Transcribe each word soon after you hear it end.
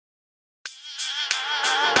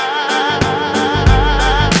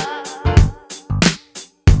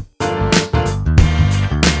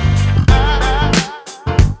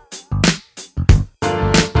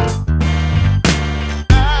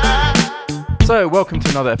So, welcome to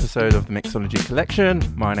another episode of the Mixology Collection.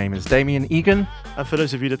 My name is Damien Egan. And for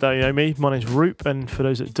those of you that don't know me, my name's Roop, and for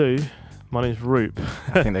those that do, my name's Roop.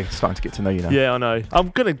 I think they're starting to get to know you now. Yeah, I know. I'm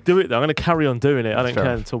going to do it though. I'm going to carry on doing it. I don't Fair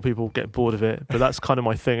care enough. until people get bored of it. But that's kind of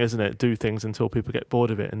my thing, isn't it? Do things until people get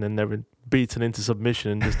bored of it, and then they're beaten into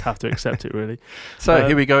submission and just have to accept it, really. So,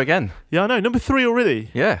 here we go again. Yeah, I know. Number 3 already.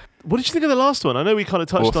 Yeah. What did you think of the last one? I know we kind of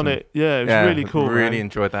touched Awesome. on it. Yeah, it was really cool. Really man.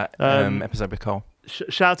 enjoyed that episode with Cole.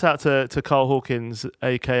 Shout out to Carl Hawkins,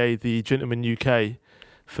 aka the Gentleman UK,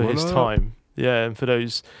 for his time. Yeah, and for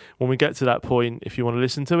those, when we get to that point, if you want to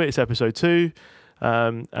listen to it, it's episode 2.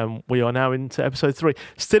 And we are now into episode 3.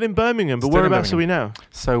 Still in Birmingham, but whereabouts are we now?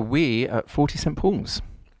 So we at 40 St Paul's.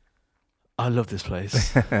 I love this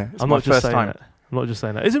place. It's I'm my not just first saying time. that. I'm not just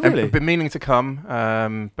saying that. Is it really? I've been meaning to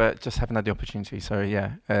come, but just haven't had the opportunity. So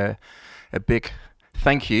yeah, a big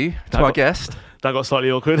thank you to our guest. That got slightly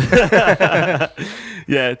awkward.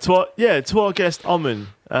 to our guest, Aman.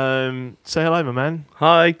 Say hello, my man.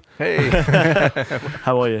 Hi. Hey.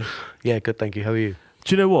 How are you? Yeah, good, thank you. How are you?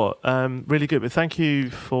 Do you know what? Really good. But thank you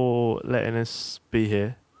for letting us be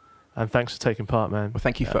here, and thanks for taking part, man. Well,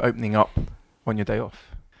 thank you for opening up on your day off.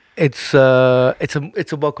 It's a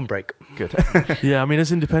welcome break. Good. Yeah, I mean,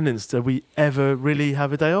 as independents, do we ever really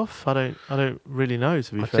have a day off? I don't really know,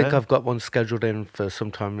 to be fair. I think I've got one scheduled in for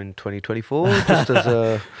sometime in 2024, just as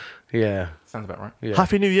a Sounds about right. Yeah.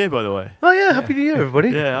 Happy New Year, by the way. Oh yeah, Happy New Year, everybody.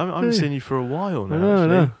 Yeah, I haven't seen you for a while now. I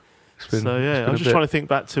know. Actually. I'm just trying to think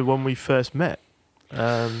back to when we first met.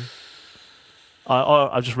 I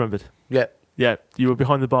just remembered. Yeah. Yeah, you were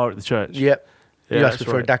behind the bar at the church. Yep. Yeah, You asked that's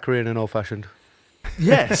me for a right. daiquiri and an old fashioned.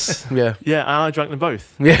 Yes. Yeah. Yeah, and I drank them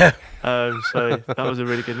both. Yeah. So that was a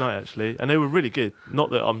really good night, actually. And they were really good.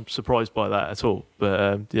 Not that I'm surprised by that at all.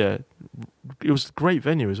 But yeah, it was a great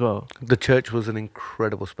venue as well. The church was an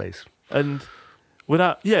incredible space. And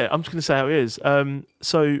I'm just going to say how it is.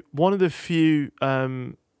 So one of the few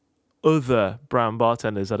other brown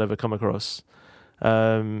bartenders I'd ever come across,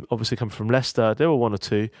 obviously come from Leicester. There were one or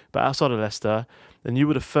two, but outside of Leicester, and you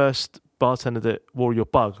were the first bartender that wore your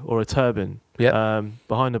bug or a turban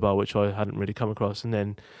behind the bar, which I hadn't really come across. And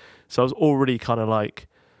then, so I was already kind of like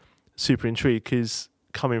super intrigued because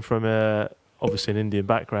coming from obviously an Indian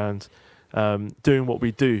background, doing what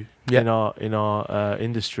we do in our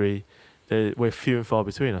industry, we're few and far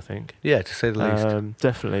between, I think. Yeah, to say the least.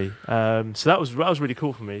 Definitely. So that was really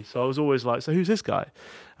cool for me. So I was always like, so who's this guy?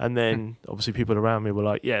 And then obviously people around me were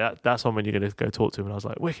like, yeah, that's Aman, you're going to go talk to him. And I was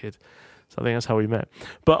like, wicked. So I think that's how we met.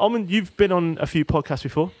 But Aman, you've been on a few podcasts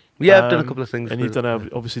before. Yeah, I've done a couple of things. And you've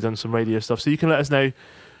obviously done some radio stuff. So you can let us know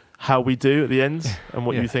how we do at the end and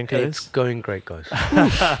what you think it It's is. going great, guys.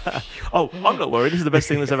 Oh, I'm not worried. This is the best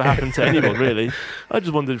thing that's ever happened to anyone, really. I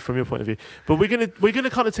just wondered from your point of view. But we're gonna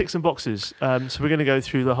kind of tick some boxes. So we're gonna go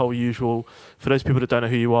through the whole usual. For those people that don't know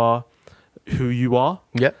who you are,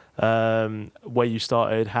 Yeah. where you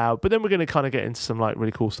started, how. But then we're gonna kind of get into some like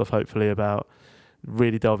really cool stuff, hopefully, about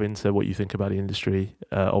really delve into what you think about the industry,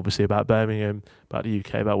 obviously about Birmingham, about the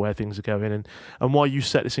UK, about where things are going, and why you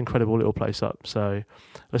set this incredible little place up. So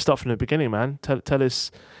let's start from the beginning, man. Tell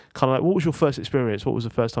us kind of like, what was your first experience? What was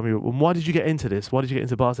the first time and why did you get into this? Why did you get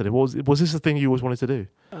into bartending? Was this the thing you always wanted to do?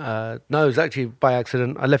 No, it was actually by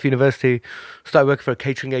accident. I left university, started working for a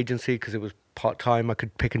catering agency because it was part-time. I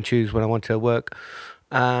could pick and choose when I wanted to work.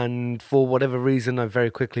 And for whatever reason, I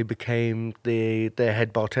very quickly became their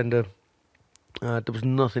head bartender. There was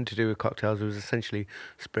nothing to do with cocktails. It was essentially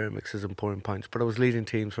spirit mixers and pouring pints. But I was leading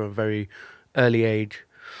teams from a very early age.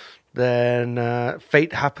 Then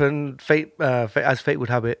fate happened. As fate would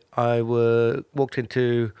have it, I walked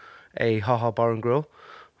into a Ha Bar and Grill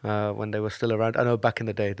when they were still around. I know back in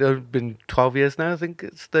the day. They've been 12 years now. I think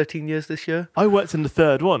it's 13 years this year. I worked in the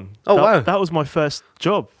third one. Wow. That was my first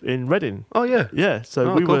job in Reading. Oh, yeah. Yeah,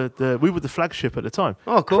 so we were the flagship at the time.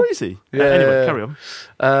 Oh, cool. Crazy. Yeah. Anyway, carry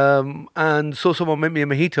on. And saw someone make me a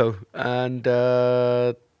mojito. And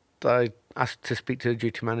I asked to speak to the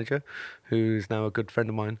duty manager, who's now a good friend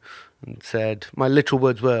of mine, and said, my literal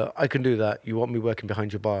words were, I can do that. You want me working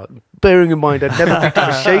behind your bar? Bearing in mind, I'd never picked up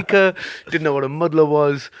a shaker, didn't know what a muddler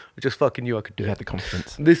was. I just fucking knew I could do it. You had the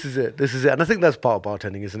confidence. This is it. And I think that's part of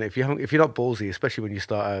bartending, isn't it? If you're not ballsy, especially when you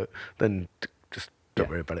start out, then just don't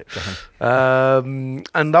worry about it.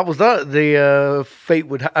 And that was that. The fate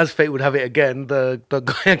would have it again. The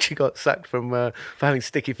guy actually got sacked for having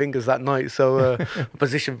sticky fingers that night. So a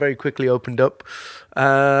position very quickly opened up.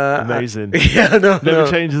 Amazing. Yeah, Never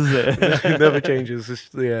changes, is it? Never changes.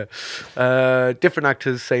 Different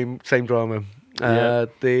actors, same drama. So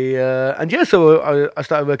I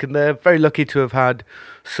started working there. Very lucky to have had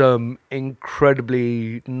some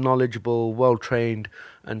incredibly knowledgeable, well-trained,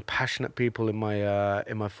 and passionate people in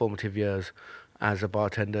my formative years as a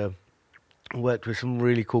bartender. Worked with some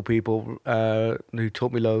really cool people who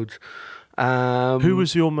taught me loads. Who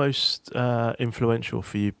was your most influential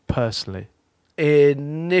for you personally?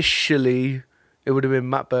 Initially, it would have been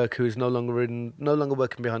Matt Burke, who is no longer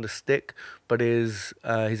working behind a stick, but he's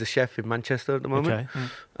a chef in Manchester at the moment. Okay.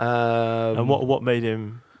 And what made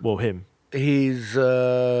him? Well, him. He's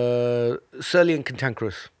surly and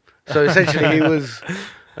cantankerous. So essentially, he was.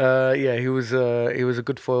 He was a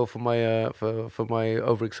good foil for my for my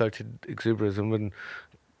overexcited exuberance and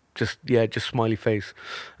just smiley face.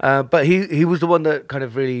 But he was the one that kind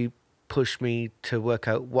of really pushed me to work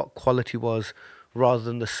out what quality was rather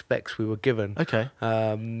than the specs we were given. Okay.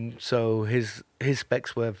 So his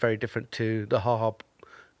specs were very different to the Ha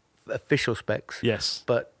official specs. Yes.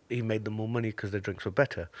 But he made them more money because their drinks were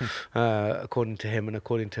better, according to him and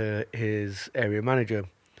according to his area manager.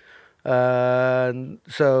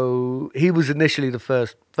 So he was initially the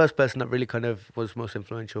first person that really kind of was most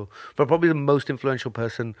influential. But probably the most influential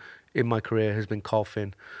person in my career has been Carl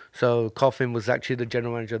Finn. So Carl Finn was actually the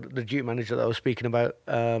general manager, the duty manager that I was speaking about,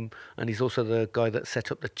 and he's also the guy that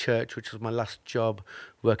set up the church, which was my last job,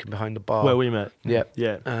 working behind the bar. Where we met. Yeah.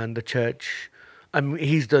 Yeah. And the church, I mean,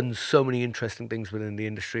 he's done so many interesting things within the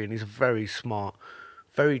industry, and he's a very smart,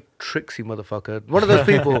 very tricksy motherfucker. One of those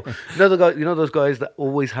people, you know those guys that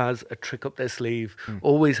always has a trick up their sleeve,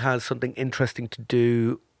 always has something interesting to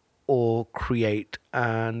do or create,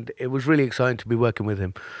 and it was really exciting to be working with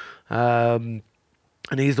him. And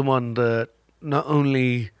he's the one that not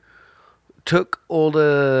only took all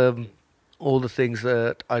the things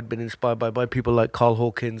that I'd been inspired by people like Carl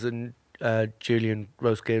Hawkins and Julian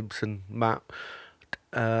Rose Gibbs and Matt,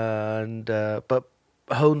 but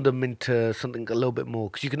honed them into something a little bit more,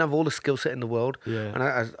 because you can have all the skill set in the world, and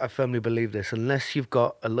I firmly believe this, unless you've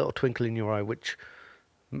got a little twinkle in your eye which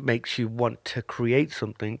makes you want to create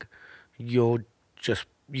something, you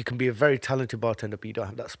can be a very talented bartender, but you don't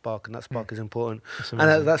have that spark, and that spark is important.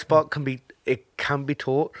 And that spark can be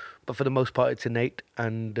taught, but for the most part it's innate.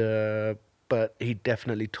 And but he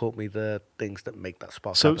definitely taught me the things that make that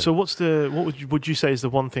spark happen. So what would you say is the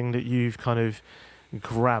one thing that you've kind of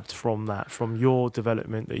grabbed from your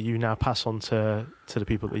development that you now pass on to the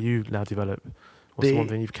people that you now develop? What's the one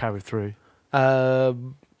thing you've carried through?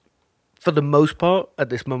 For the most part,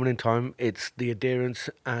 at this moment in time, it's the adherence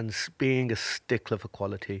and being a stickler for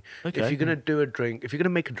quality. Okay. If you're going to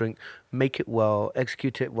make a drink, make it well,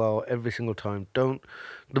 execute it well every single time. The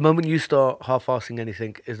moment you start half-assing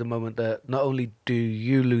anything is the moment that not only do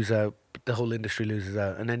you lose out, but the whole industry loses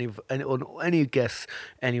out, and any guests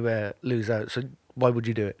anywhere lose out. So why would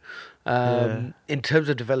you do it? In terms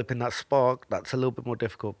of developing that spark, that's a little bit more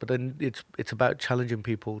difficult. But then it's about challenging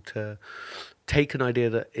people to take an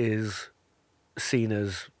idea that is seen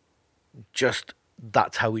as just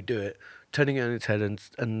that's how we do it, turning it on its head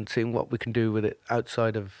and seeing what we can do with it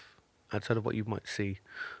outside of what you might see.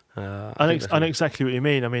 I know exactly what you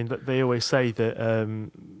mean. I mean, they always say that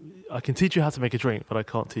I can teach you how to make a drink, but I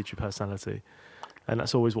can't teach you personality, and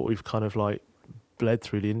that's always what we've kind of like bled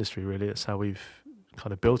through the industry. Really, that's how we've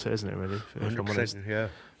kind of built it, isn't it? Really, if I'm honest. Yeah.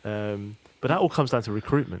 But that all comes down to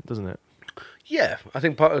recruitment, doesn't it? Yeah, I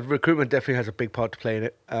think part of recruitment definitely has a big part to play in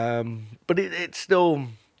it. But it's still,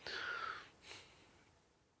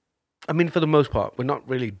 I mean, for the most part, we're not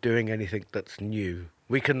really doing anything that's new.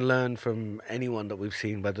 We can learn from anyone that we've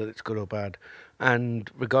seen, whether it's good or bad. And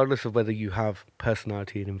regardless of whether you have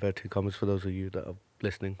personality, in inverted commas, for those of you that are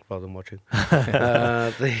listening rather than watching,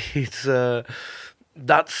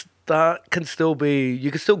 that can still be,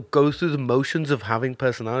 you can still go through the motions of having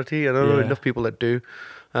personality. I don't know enough people that do.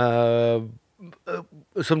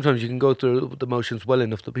 Sometimes you can go through the motions well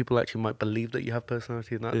enough that people actually might believe that you have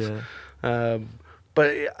personality, and that's but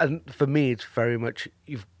for me it's very much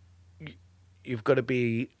you've got to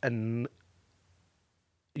be the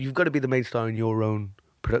main star in your own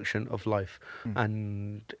production of life.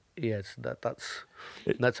 And yes, that's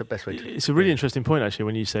the best way to. It's a really interesting point actually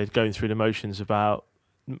when you said going through the motions about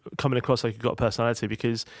coming across like you've got a personality,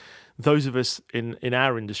 because those of us in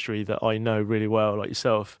our industry that I know really well, like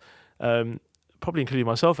yourself, probably including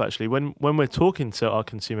myself actually, when we're talking to our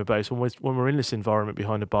consumer base, when we're in this environment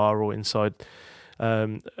behind a bar or inside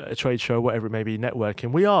a trade show, whatever it may be,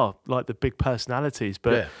 networking, we are like the big personalities,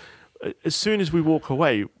 but as soon as we walk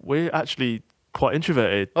away, we're actually quite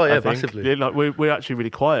introverted. Oh yeah, I think. massively. Yeah, like we're actually really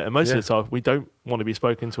quiet, and most of the time we don't want to be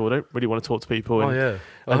spoken to, or don't really want to talk to people. And, 100%.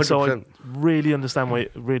 and so I really understand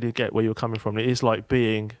really get where you're coming from. It is like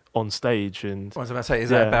being on stage. And What was I going to say? Is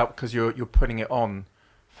that about because you're putting it on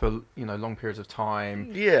for long periods of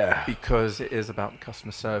time? Yeah. Because it is about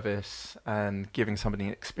customer service and giving somebody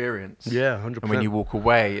an experience. Yeah, 100%. And when you walk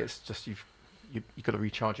away, it's just you've got to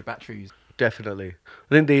recharge your batteries. Definitely.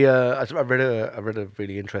 I think I read a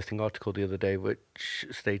really interesting article the other day which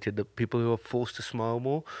stated that people who are forced to smile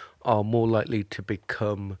more are more likely to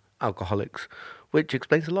become alcoholics, which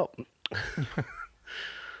explains a lot.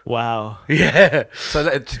 Wow. Yeah. So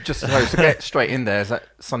to get straight in there, is that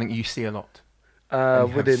something you see a lot?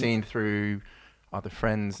 And have seen through other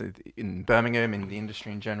friends in Birmingham, in the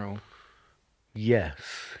industry in general? Yes.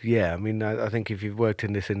 Yeah. I mean, I think if you've worked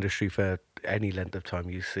in this industry for any length of time,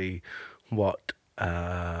 you see what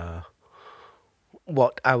our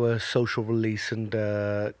social release and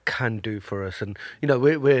can do for us. And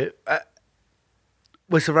we're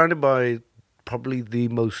surrounded by probably the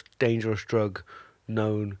most dangerous drug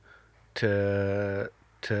known to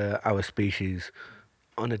our species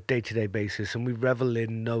on a day-to-day basis, and we revel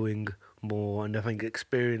in knowing more and I think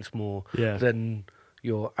experience more than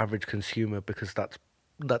your average consumer, because that's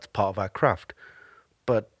part of our craft.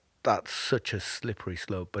 But that's such a slippery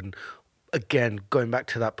slope. And again, going back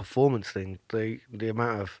to that performance thing, the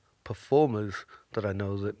amount of performers that I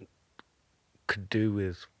know that could do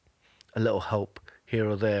with a little help here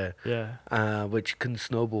or there, which can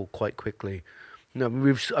snowball quite quickly.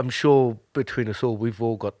 I'm sure between us all, we've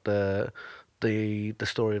all got the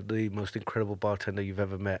story of the most incredible bartender you've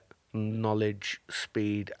ever met. Knowledge,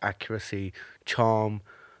 speed, accuracy, charm,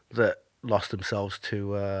 that lost themselves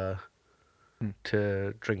to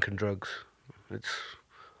drink and drugs. That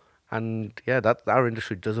our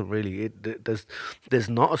industry doesn't really. There's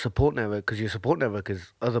not a support network, because your support network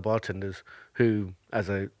is other bartenders who, as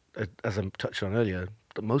I touched on earlier,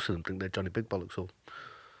 most of them think they're Johnny Big Bollocks or.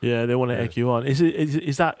 Yeah, they want to egg you on.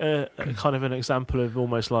 Is that a kind of an example of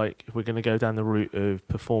almost like, if we're going to go down the route of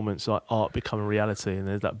performance, like art becoming reality, and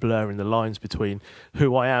there's that blurring the lines between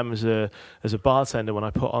who I am as a bartender when I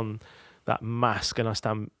put on that mask and I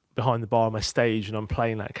stand behind the bar on my stage and I'm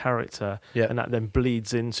playing that character, and that then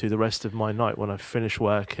bleeds into the rest of my night when I finish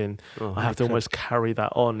work, and I have to almost carry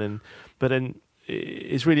that on. But then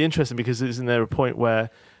it's really interesting, because isn't there a point where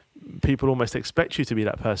people almost expect you to be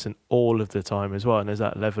that person all of the time as well, and there's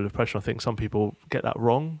that level of pressure. I think some people get that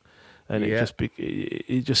wrong, and it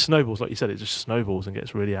just snowballs, like you said. It just snowballs and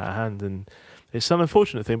gets really out of hand, and it's an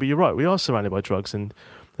unfortunate thing. But you're right, we are surrounded by drugs, and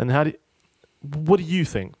what do you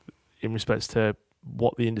think in respects to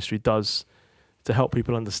what the industry does to help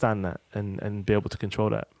people understand that and be able to control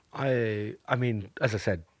that? I mean, as I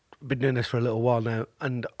said, I've been doing this for a little while now,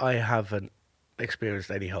 and I haven't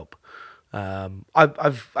experienced any help.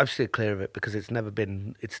 I've stayed clear of it because it's not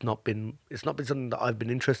been something that I've been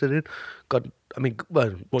interested in. Drugs,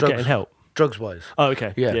 getting help, drugs wise. Oh,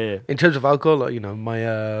 okay. Yeah. In terms of alcohol,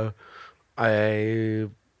 I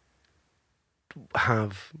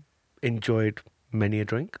have enjoyed many a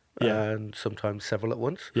drink, and sometimes several at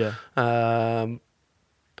once. Yeah. And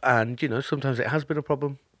sometimes it has been a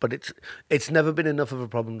problem, but it's never been enough of a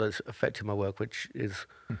problem that's affected my work, which is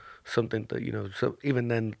something that So even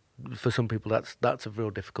then, for some people, that's a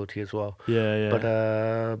real difficulty as well. Yeah. But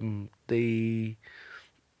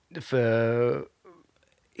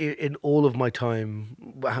in all of my time,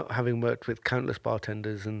 having worked with countless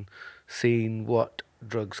bartenders and seen what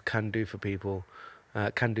drugs can do for people,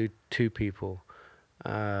 can do to people,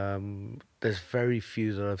 there's very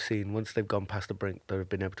few that I've seen, once they've gone past the brink, that have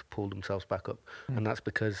been able to pull themselves back up. And that's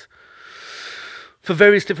because, for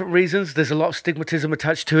various different reasons, there's a lot of stigmatism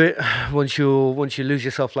attached to it. Once you lose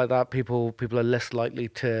yourself like that, people are less likely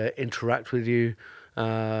to interact with you.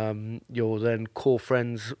 Your then core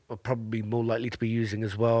friends are probably more likely to be using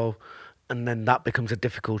as well, and then that becomes a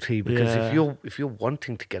difficulty, because if you're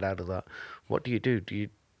wanting to get out of that, what do? Do you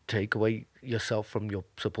take away yourself from your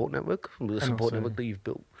support network, from the support network that you've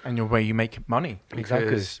built, and your way you make money? Exactly.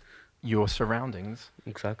 Because your surroundings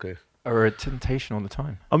exactly are a temptation all the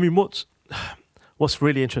time. I mean, What's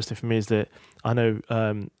really interesting for me is that I know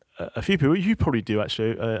a few people, you probably do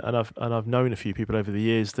actually, and I've known a few people over the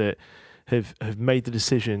years that have made the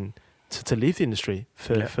decision to leave the industry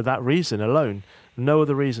for that reason alone. No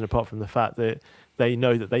other reason apart from the fact that they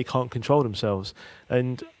know that they can't control themselves.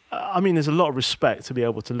 And I mean, there's a lot of respect to be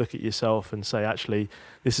able to look at yourself and say, actually,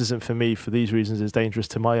 this isn't for me for these reasons, it's dangerous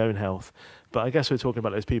to my own health. But I guess we're talking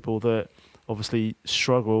about those people that obviously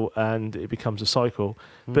struggle and it becomes a cycle.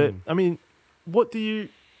 But I mean, what do you?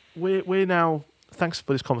 We're now. Thanks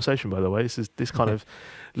for this conversation, by the way. This kind of.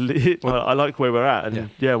 I like where we're at,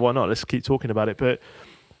 and why not? Let's keep talking about it. But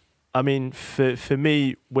I mean, for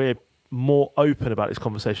me, we're more open about this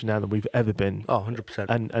conversation now than we've ever been. Oh, 100%.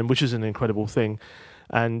 And which is an incredible thing.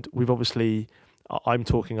 And we've obviously, I'm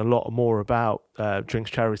talking a lot more about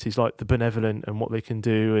drinks charities like the Benevolent and what they can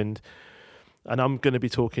do. And I'm going to be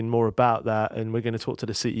talking more about that. And we're going to talk to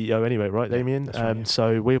the CEO anyway, right, Damien? That's right, yeah.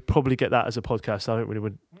 So we'll probably get that as a podcast. I don't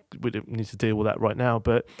really we don't need to deal with that right now.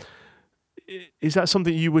 But is that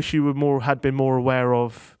something you wish you had been more aware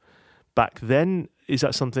of back then? Is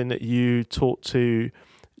that something that you talked to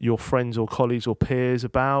your friends or colleagues or peers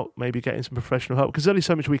about, maybe getting some professional help? Because there's only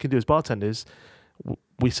so much we can do as bartenders.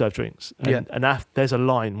 We serve drinks. And there's a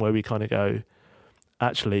line where we kind of go,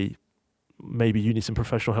 actually, maybe you need some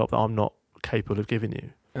professional help that I'm not capable of giving you.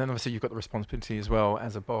 And then obviously you've got the responsibility as well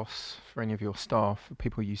as a boss for any of your staff, for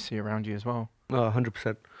people you see around you as well. Oh,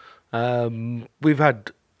 100%.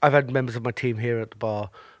 I've had members of my team here at the bar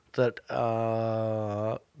that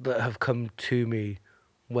have come to me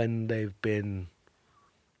when they've been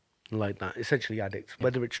like that, essentially addicts,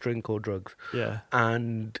 whether it's drink or drugs. Yeah.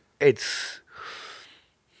 And it's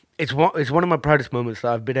one of my proudest moments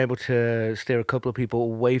that I've been able to steer a couple of people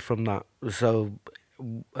away from that. So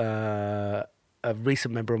a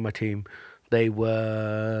recent member of my team, they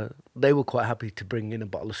were quite happy to bring in a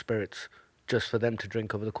bottle of spirits just for them to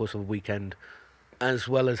drink over the course of a weekend, as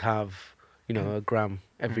well as have, a gram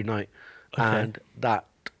every night. Okay. And that,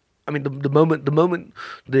 I mean,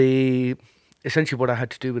 essentially what I had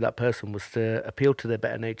to do with that person was to appeal to their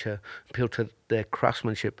better nature, appeal to their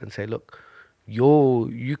craftsmanship, and say, look,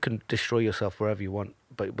 you can destroy yourself wherever you want,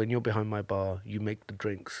 but when you're behind my bar, you make the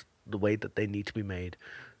drinks the way that they need to be made,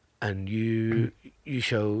 and you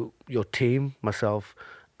show your team, myself,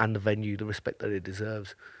 and the venue the respect that it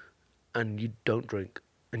deserves, and you don't drink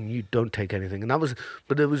and you don't take anything. And it was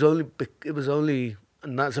only,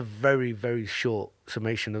 and that's a very, very short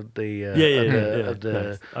summation of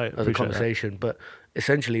the conversation. That. But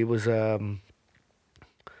essentially, it was that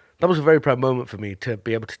was a very proud moment for me to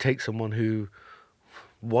be able to take someone who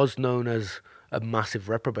was known as a massive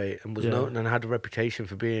reprobate and was known and had a reputation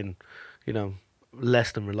for being,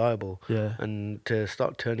 less than reliable, and to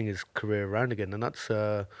start turning his career around again. And that's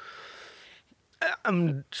for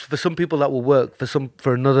some people that will work.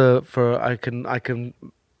 I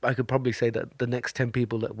could probably say that the next 10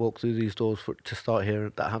 people that walk through these doors to start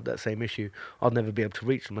here that have that same issue, I'll never be able to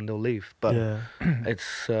reach them and they'll leave. But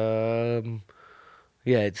it's there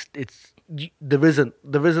isn't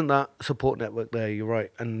that support network there. You're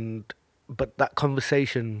right, but that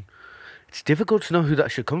conversation, it's difficult to know who that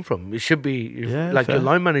should come from. It should be your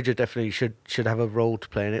line manager definitely should have a role to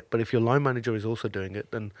play in it. But if your line manager is also doing it,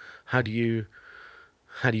 then how do you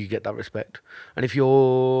get that respect? And if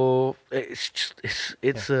we're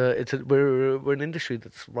an industry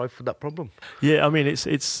that's rife with that problem. Yeah, I mean, it's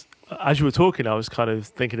as you were talking, I was kind of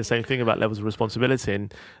thinking the same thing about levels of responsibility,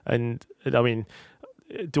 and I mean,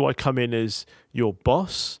 do I come in as your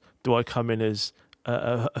boss? Do I come in as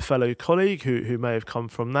a fellow colleague who may have come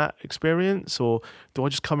from that experience, or do I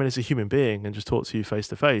just come in as a human being and just talk to you face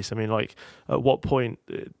to face? I mean, like, at what point,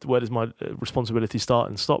 where does my responsibility start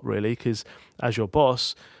and stop, really? Because as your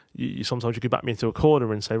boss, you sometimes you could back me into a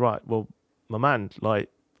corner and say, right, well, my man, like,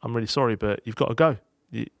 I'm really sorry, but you've got to go.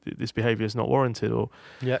 This behaviour is not warranted. Or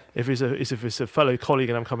if it's a fellow colleague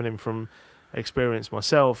and I'm coming in from experience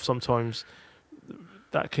myself, sometimes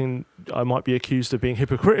I might be accused of being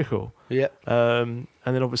hypocritical. Yeah. And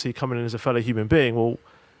then obviously coming in as a fellow human being, well,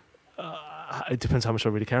 it depends how much I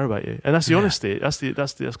really care about you, and that's the honesty. That's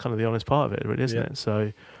kind of the honest part of it, really, isn't it?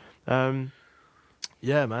 So, man,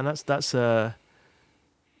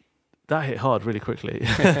 that hit hard really quickly.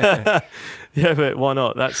 Yeah, but why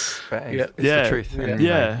not? It's the truth.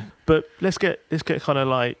 Yeah. But let's get kind of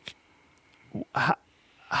like,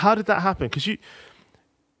 how did that happen? Because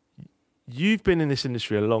you've been in this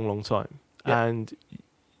industry a long, long time, and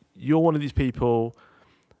you're one of these people.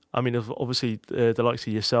 I mean, obviously, the likes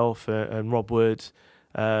of yourself and Rob Wood,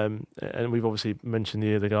 and we've obviously mentioned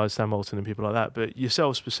the other guys, Sam Moulton and people like that, but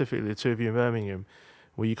yourself specifically, the two of you in Birmingham,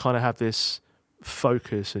 where you kind of have this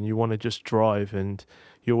focus and you want to just drive, and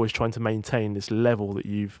you're always trying to maintain this level that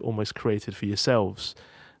you've almost created for yourselves.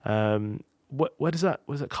 Where does that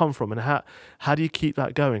come from, and how do you keep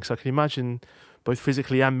that going? Because I can imagine, both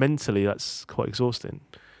physically and mentally, that's quite exhausting.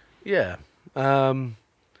 Yeah.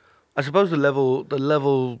 I suppose the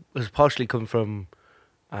level has partially come from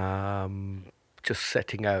just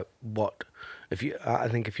setting out what if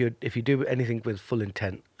you do anything with full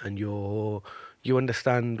intent and you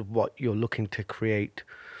understand what you're looking to create,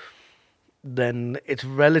 then it's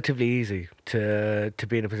relatively easy to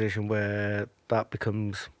be in a position where that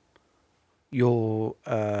becomes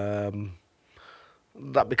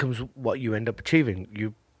what you end up achieving.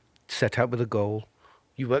 You set out with a goal,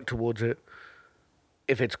 you work towards it.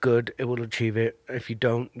 If it's good, it will achieve it. If you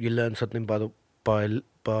don't, you learn something by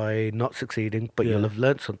not succeeding, but you'll have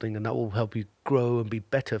learned something, and that will help you grow and be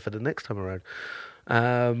better for the next time around.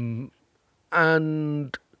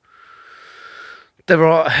 And there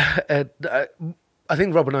are, I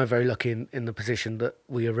think Rob and I are very lucky in the position that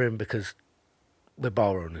we are in because we're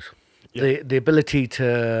bar owners. Yeah. The ability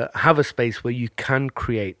to have a space where you can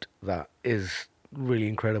create that is really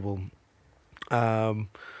incredible.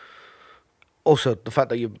 Also, the fact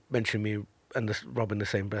that you mentioned me and Rob in the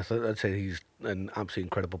same breath, I'd say he's an absolutely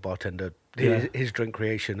incredible bartender. Yeah. His drink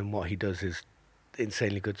creation and what he does is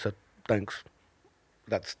insanely good. So thanks.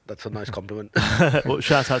 That's a nice compliment. Well,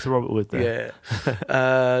 shout out to Robert Wood there.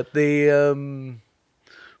 Yeah.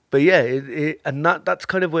 But yeah, and that's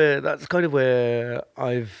kind of where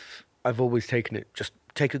I've always taken it. Just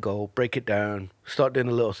take a goal, break it down, start doing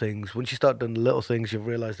the little things. Once you start doing the little things, you'll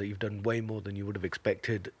realize that you've done way more than you would have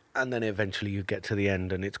expected, and then eventually you get to the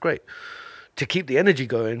end, and it's great. To keep the energy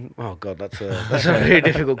going, oh God, that's a very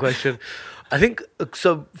difficult question. I think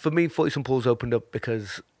so. For me, 40 St. Paul's opened up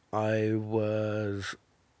because I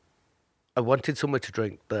wanted somewhere to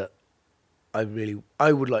drink that I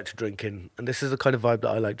would like to drink in, and this is the kind of vibe that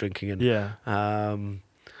I like drinking in. Yeah.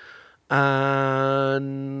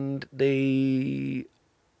 And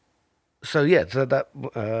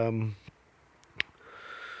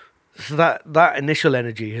that initial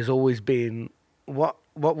energy has always been what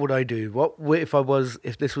would I do?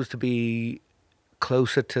 If this was to be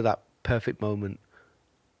closer to that perfect moment,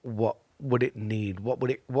 what would it need? What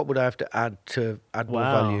would I have to add more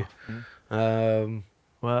value?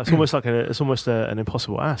 Well, it's almost like an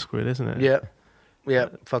impossible ask, really, isn't it? Yeah.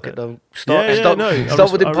 Fuck it, though. Start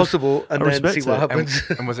with impossible and then see what happens.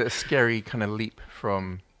 And was it a scary kind of leap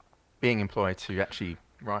from being employed to actually,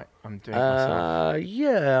 right, I'm doing it myself?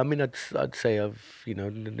 Yeah, I mean, I'd say I've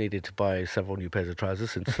needed to buy several new pairs of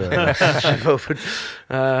trousers since we've opened.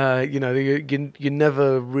 You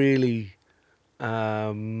never really.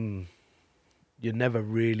 You're never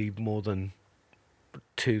really more than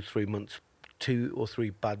 2 or 3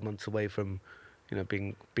 bad months away from,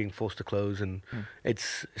 being forced to close, and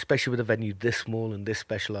it's especially with a venue this small and this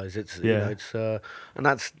specialized. And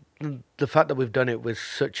that's the fact that we've done it with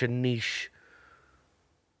such a niche.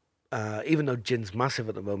 Even though gin's massive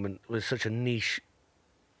at the moment, with such a niche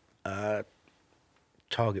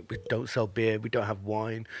target. We don't sell beer. We don't have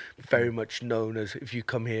wine. Very much known as, if you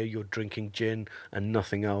come here, you're drinking gin and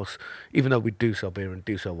nothing else. Even though we do sell beer and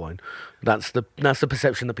do sell wine, that's the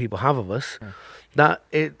perception that people have of us. Yeah. That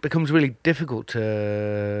it becomes really difficult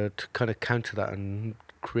to kind of counter that and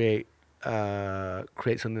create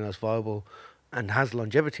something that's viable and has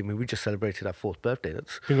longevity. I mean, we just celebrated our 4th birthday.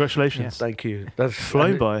 Congratulations! Yeah, thank you. That's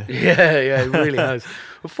flown by. Yeah, it really has.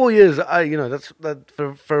 For 4 years,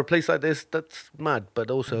 for a place like this, that's mad. But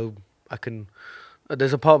also,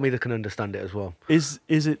 there's a part of me that can understand it as well. Is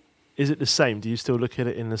it the same? Do you still look at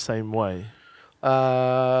it in the same way?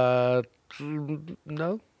 No.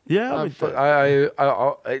 Yeah,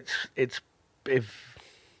 it's if.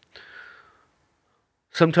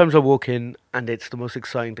 Sometimes I walk in and it's the most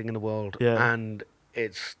exciting thing in the world, and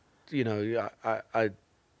it's the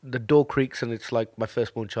door creaks and it's like my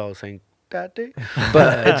firstborn child saying "Daddy,"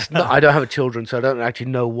 but it's not. I don't have children, so I don't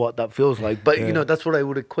actually know what that feels like. But that's what I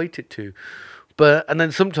would equate it to. And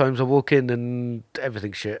then sometimes I walk in and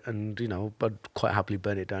everything's shit, and I'd quite happily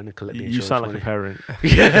burn it down and collect the insurance. You sound like money. a parent.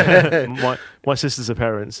 Yeah, my sisters are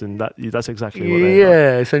parents, and that's exactly what they're like.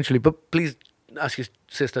 Yeah, essentially. But please ask your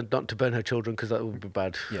sister not to burn her children, because that would be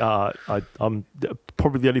bad. Yeah. I'm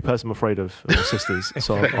probably the only person I'm afraid of my sisters,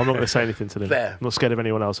 so I'm not going to say anything to them. Fair. I'm not scared of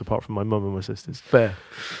anyone else apart from my mum and my sisters. Fair.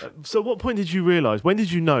 So what point did you realise, when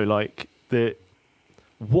did you know, like, that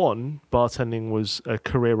one, bartending was a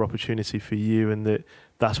career opportunity for you and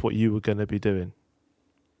that's what you were going to be doing?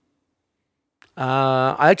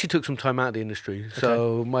 I actually took some time out of the industry. Okay.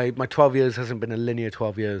 So my 12 years hasn't been a linear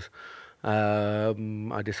 12 years.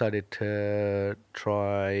 I decided to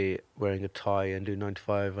try wearing a tie and do 9 to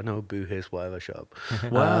 5. I know, boo, here's whatever, shut up.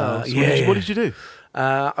 Wow. So what did you do?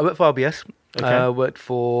 I worked for RBS. Okay. I worked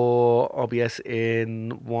for RBS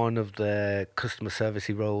in one of their customer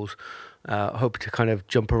servicey roles. Hoping to kind of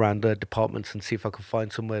jump around the departments and see if I could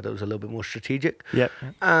find somewhere that was a little bit more strategic. Yep.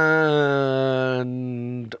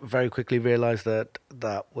 And very quickly realised that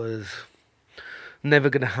was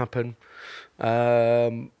never going to happen.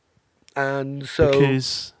 And so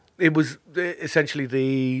because it was essentially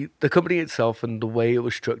the company itself and the way it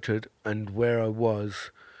was structured and where I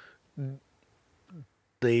was.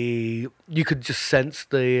 You could just sense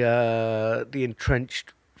the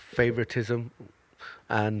entrenched favoritism.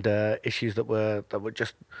 and issues that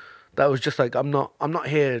was just like I'm not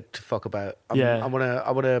here to fuck about. I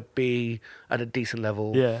wanna be at a decent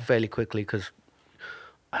level fairly quickly, because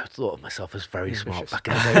I thought of myself as very smart back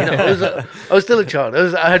in the day. You know, I was still a child.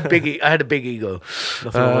 I had a big ego.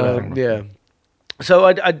 Yeah. So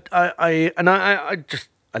I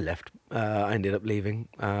left. I ended up leaving.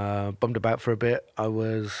 Bummed about for a bit. I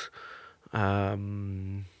was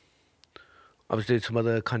doing some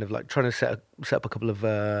other kind of like trying to set up a couple of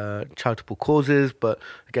charitable causes, but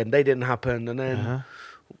again they didn't happen. And then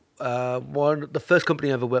the first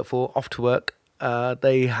company I ever worked for, Off to Work,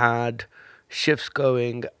 they had shifts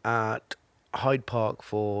going at Hyde Park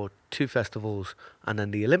for 2 festivals and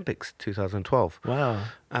then the Olympics 2012. Wow.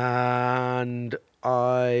 And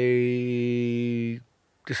I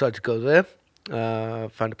decided to go there,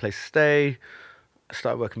 found a place to stay,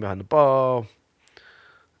 started working behind the bar.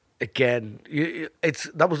 Again,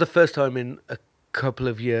 that was the first time in a couple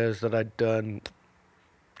of years that I'd done,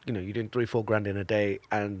 you know, you're doing 3-4 grand in a day.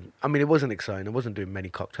 And I mean, it wasn't exciting. I wasn't doing many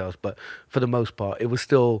cocktails, but for the most part, it was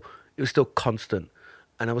still constant.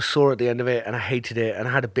 And I was sore at the end of it, and I hated it. And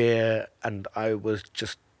I had a beer, and I was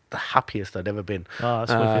just the happiest I'd ever been. Oh,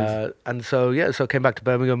 that's wicked. And so I came back to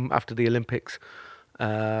Birmingham after the Olympics.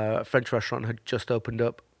 A French restaurant had just opened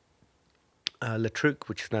up, Le Truc,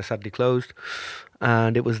 which is now sadly closed.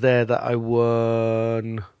 And it was there that I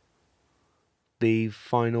won the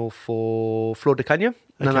final for Flor de Caña.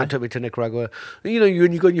 And then that took me to Nicaragua. You know,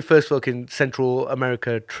 when you go on your first fucking Central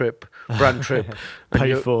America trip, brand trip.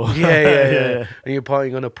 Paid for. Yeah. And you're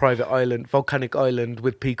partying on a private island, volcanic island,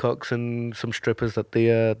 with peacocks and some strippers that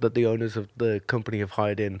the owners of the company have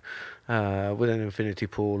hired in, with an infinity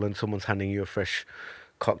pool, and someone's handing you a fresh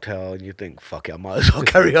cocktail, and you think, fuck it, I might as well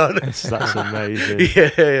carry on. That's amazing.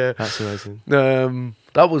 Yeah. That's amazing.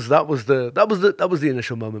 That was the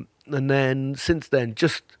initial moment. And then since then,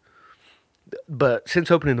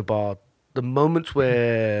 since opening the bar, the moments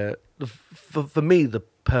where, for me, the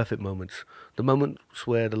perfect moments, the moments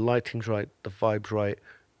where the lighting's right, the vibe's right,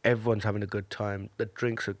 everyone's having a good time, the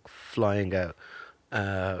drinks are flying out,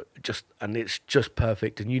 and it's just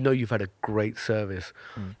perfect, and you know you've had a great service.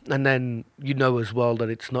 And then you know as well that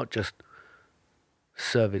it's not just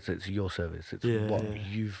service, it's your service, it's what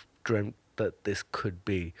you've dreamt that this could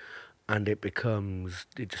be. And it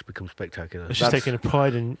just becomes spectacular. It's just taking a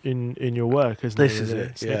pride in your work, isn't it? This is it.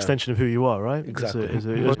 It's an extension of who you are, right? Exactly.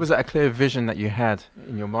 Was that a clear vision that you had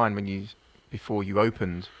in your mind before you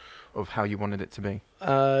opened, of how you wanted it to be?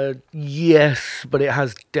 Yes, but it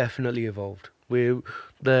has definitely evolved.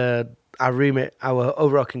 Our remit, our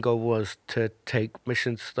overarching goal was to take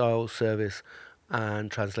Michelin-style service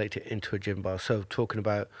and translate it into a gin bar. So talking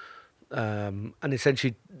about and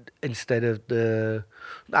essentially, instead of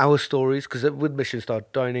our stories, because with Michelin-star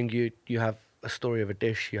dining, you have a story of a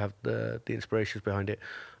dish, you have the inspirations behind it,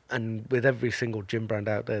 and with every single gin brand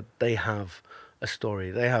out there, they have a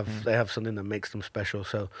story. They have something that makes them special.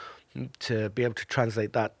 So to be able to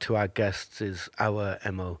translate that to our guests is our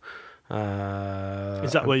MO.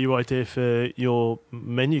 Is that where your idea for your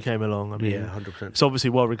menu came along? I mean, yeah, 100%. It's obviously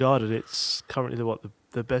well regarded. It's currently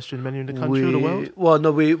the best gin menu in the country or the world? Well,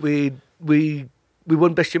 no, we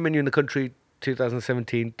won best gin menu in the country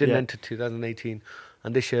 2017, didn't enter 2018,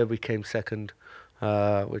 and this year we came second,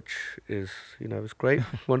 which is, it's great,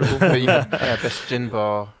 wonderful. Best gin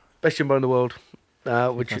bar in the world.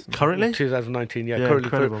 Which is currently 2019, currently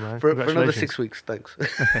for another 6 weeks. Thanks.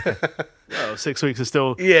 Well, 6 weeks is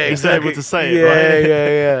still exactly. Still able to say it, right?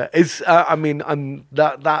 Yeah. It's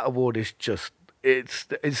that award is just it's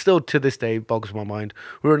still to this day boggles my mind.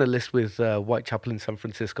 We're on a list with Whitechapel in San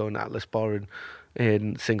Francisco and Atlas Bar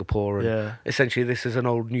in Singapore, and essentially this is an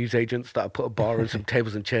old newsagents that I put a bar and some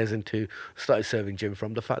tables and chairs into, started serving gin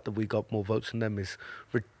from. The fact that we got more votes than them is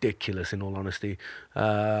ridiculous, in all honesty.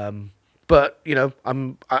 But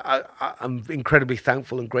I'm incredibly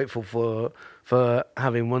thankful and grateful for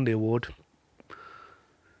having won the award.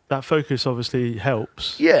 That focus obviously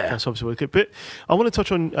helps. Yeah, that's obviously really good. But I want to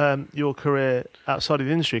touch on your career outside of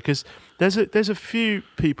the industry, because there's a few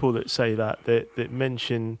people that say that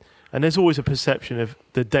mention, and there's always a perception of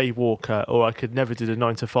the day walker, or I could never do the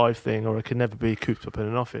 9 to 5 thing, or I could never be cooped up in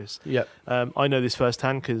an office. Yeah, I know this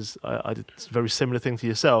firsthand because I did a very similar thing to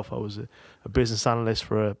yourself. I was a business analyst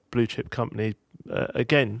for a blue chip company but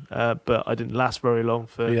I didn't last very long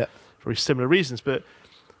for very similar reasons. But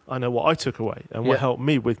I know what I took away and what helped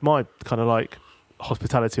me with my kind of like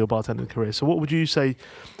hospitality or bartending career. So what would you say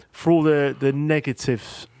for all the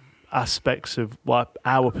negative aspects of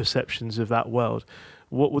our perceptions of that world?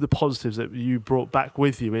 What were the positives that you brought back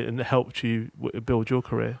with you and helped you build your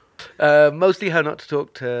career? Mostly how not to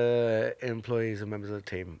talk to employees and members of the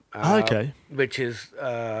team. Okay. Which is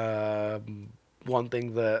one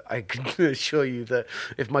thing that I can assure you that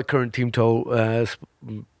if my current team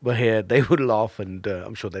were here, they would laugh, and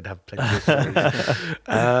I'm sure they'd have plenty of stories.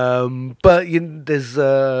 But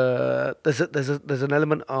there's an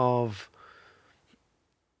element of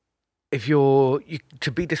if you're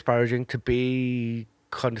to be disparaging, to be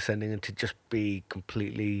condescending, and to just be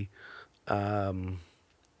completely what's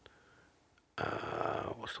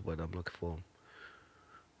the word I'm looking for?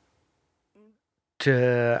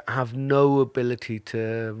 To have no ability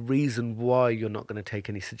to reason why you're not going to take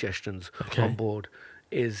any suggestions on board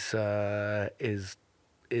is an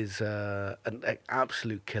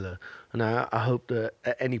absolute killer. And I hope that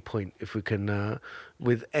at any point, if we can,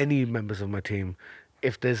 with any members of my team,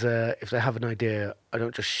 if they have an idea, I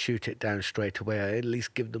don't just shoot it down straight away. I at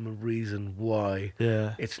least give them a reason why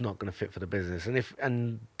it's not going to fit for the business.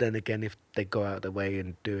 And then again, if they go out of their way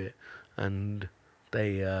and do it, and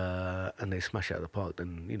they smash it out of the park,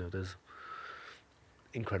 then there's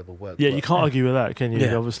incredible work. Yeah, you can't argue with that, can you?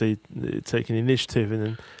 Yeah. Obviously, taking initiative, and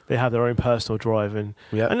then they have their own personal drive, and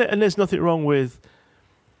there's nothing wrong with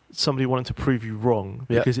somebody wanting to prove you wrong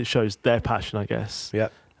because it shows their passion, I guess. Yeah.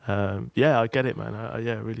 I get it, man. I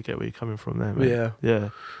really get where you're coming from there, man. Yeah.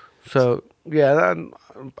 So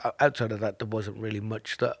outside of that, there wasn't really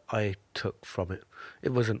much that I took from it.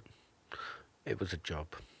 It was a job.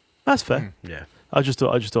 That's fair. Yeah. I just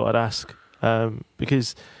thought I'd ask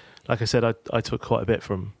because, like I said, I took quite a bit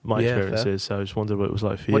from my experiences. Fair. So I just wondered what it was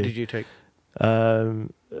like for you. What did you take? How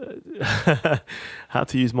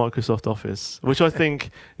to use Microsoft Office, which I think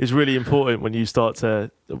is really important when you start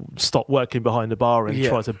to stop working behind the bar and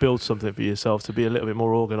try to build something for yourself, to be a little bit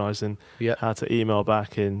more organised, and how to email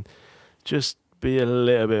back and just be a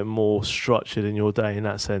little bit more structured in your day in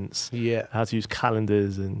that sense. Yeah. How to use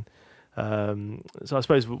calendars and so I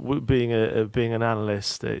suppose being an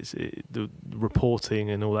analyst, the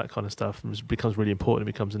reporting and all that kind of stuff becomes really important.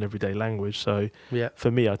 It becomes an everyday language. So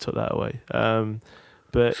for me, I took that away.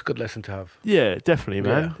 But it's a good lesson to have. Yeah, definitely,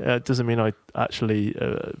 man. It doesn't mean I actually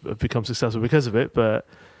have become successful because of it, but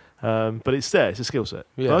it's there. It's a skill set.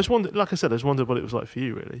 Yeah. I just wondered, like I said, what it was like for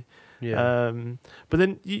you, really. Yeah. But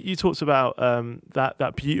then you talked about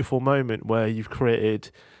that beautiful moment where you've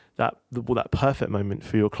created that perfect moment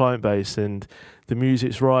for your client base, and the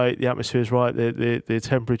music's right, the atmosphere's right, the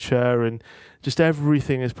temperature, and just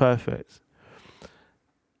everything is perfect.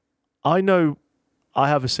 I know I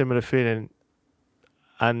have a similar feeling,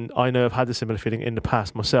 and I know I've had a similar feeling in the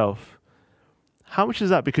past myself. How much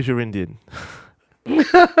is that because you're Indian? What?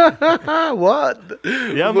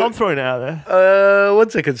 Yeah, I'm throwing it out there. 1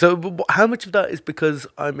 second. So how much of that is because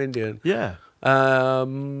I'm Indian? Yeah. I'd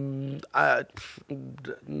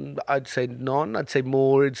say none. I'd say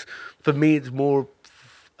more. For me, it's more.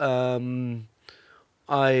 I mean,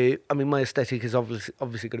 my aesthetic is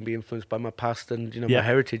obviously going to be influenced by my past and my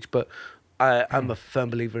heritage, but I'm a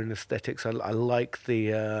firm believer in aesthetics. I like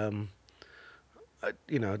the.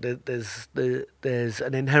 There's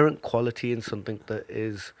an inherent quality in something that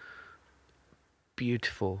is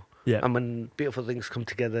beautiful. Yeah. And when beautiful things come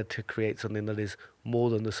together to create something that is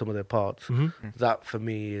more than the sum of their parts, that for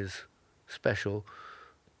me is special.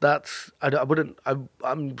 That's that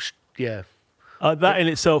in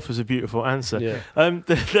itself is a beautiful answer. Yeah.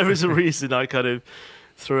 There is a reason I kind of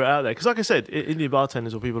threw it out there because, like I said, Indian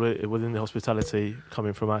bartenders or people within the hospitality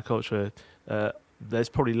coming from our culture, there's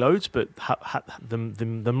probably loads, but the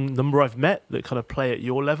number I've met that kind of play at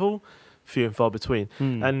your level, few and far between.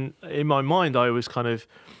 And in my mind,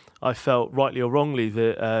 I felt rightly or wrongly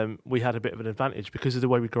that we had a bit of an advantage because of the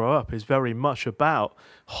way we grow up is very much about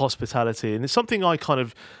hospitality. And it's something I kind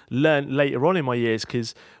of learned later on in my years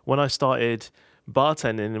because when I started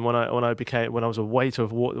bartending and when I was a waiter,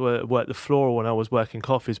 worked the floor, or when I was working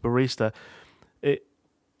coffees, barista,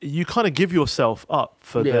 you kind of give yourself up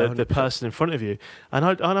for the person in front of you. And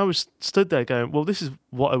I was stood there going, well, this is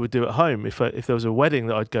what I would do at home if there was a wedding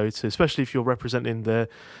that I'd go to, especially if you're representing the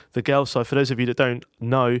girl side. For those of you that don't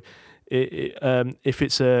know, if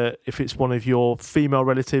it's one of your female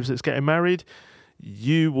relatives that's getting married,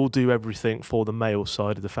 you will do everything for the male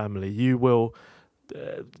side of the family. You will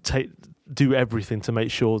do everything to make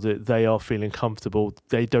sure that they are feeling comfortable.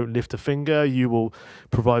 They don't lift a finger. You will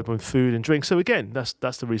provide them with food and drink. So again,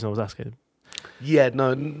 that's the reason I was asking. Yeah,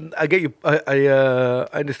 no, I get you. I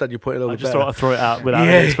understand your point a little bit. I just thought I'd throw it out without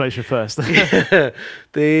an explanation first. I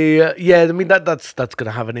mean that's going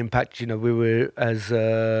to have an impact. We were as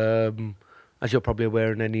you're probably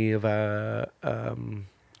aware in any of our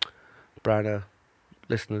browner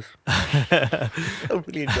listeners. I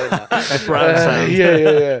really enjoy that.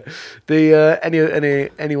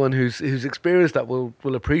 Anyone who's experienced that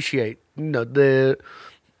will appreciate. The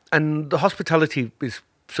hospitality is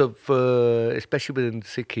for especially within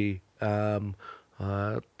Sikhi.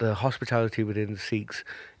 The hospitality within Sikhs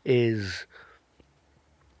is.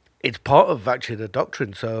 It's part of actually the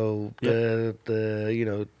doctrine. So we're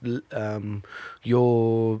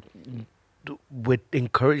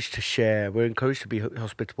encouraged to share. We're encouraged to be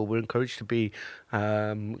hospitable. We're encouraged to be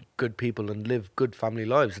good people and live good family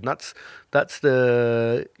lives. And that's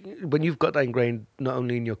when you've got that ingrained not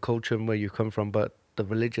only in your culture and where you come from, but the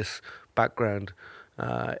religious background.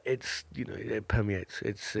 It permeates.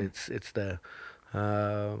 It's there.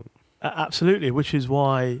 Absolutely, which is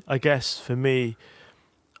why I guess for me,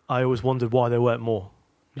 I always wondered why there weren't more.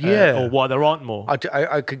 Or why there aren't more. I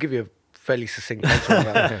could give you a fairly succinct answer on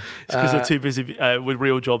that. It's because they're too busy with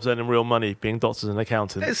real jobs earning real money, being doctors and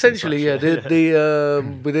accountants. Essentially, yeah.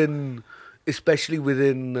 Especially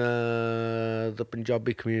within the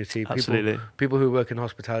Punjabi community, people who work in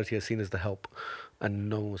hospitality are seen as the help, and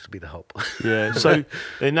no one wants to be the help. Yeah. So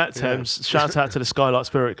in that terms, shout out to the Skylark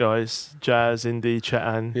Spirit guys, Jazz, Indy,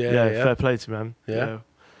 Chetan. Fair play to man. Yeah.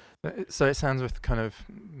 So it sounds with kind of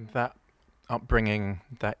that upbringing,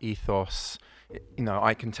 that ethos,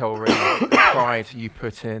 I can tell already the pride you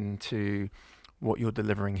put into what you're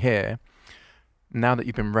delivering here. Now that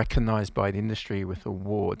you've been recognised by the industry with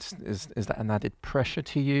awards, is that an added pressure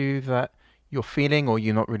to you that you're feeling, or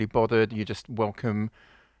you're not really bothered? You just welcome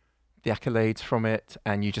the accolades from it,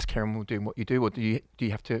 and you just carry on doing what you do, or do you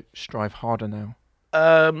have to strive harder now?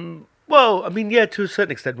 Well, I mean, yeah, to a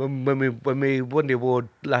certain extent. When we won the award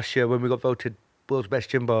last year, when we got voted world's best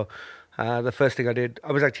gym bar, the first thing I did,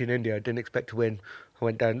 I was actually in India. I didn't expect to win. I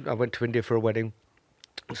went to India for a wedding.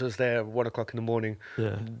 So I was there at 1 o'clock in the morning,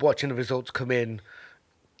 watching the results come in,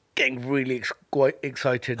 getting really quite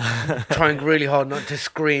excited, trying really hard not to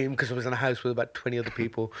scream because I was in a house with about 20 other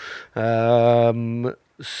people. So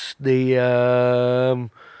the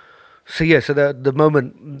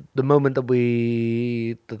moment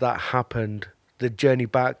that happened, the journey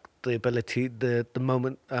back, the ability, the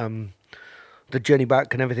moment, the journey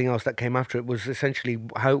back and everything else that came after it was essentially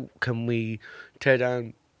how can we tear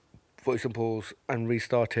down Voice and Pause and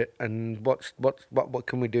restart it, and what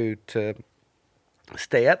can we do to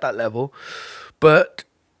stay at that level? But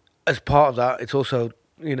as part of that, it's also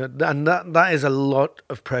and that is a lot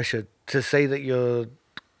of pressure to say that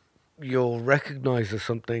you're recognised as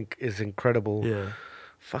something is incredible. Yeah.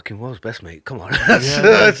 Fucking world's best, mate. Come on. That's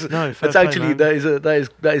actually that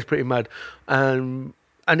is pretty mad. And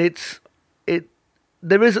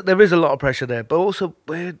there is a lot of pressure there, but also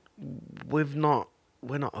we're not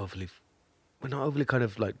overly kind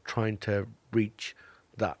of like trying to reach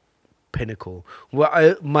that pinnacle. Well,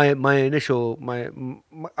 I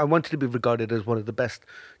wanted to be regarded as one of the best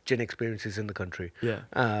gin experiences in the country. Yeah.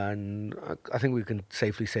 And I think we can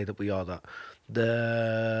safely say that we are that. The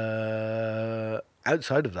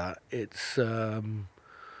outside of that, it's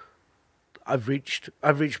I've reached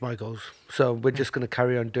my goals. So we're just going to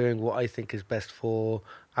carry on doing what I think is best for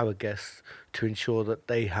our guests to ensure that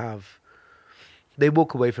they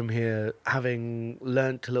walk away from here having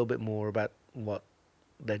learnt a little bit more about what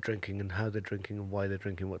they're drinking and how they're drinking and why they're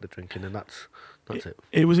drinking what they're drinking, and that's it.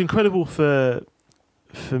 It was incredible for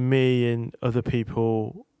me and other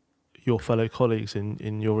people, your fellow colleagues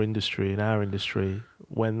in your industry, in our industry,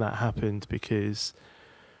 when that happened, because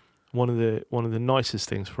one of the nicest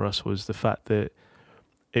things for us was the fact that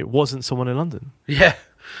it wasn't someone in London. Yeah.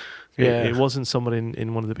 It wasn't someone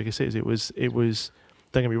in one of the biggest cities. It was.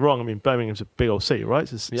 Don't get me wrong. I mean, Birmingham's a big old city, right?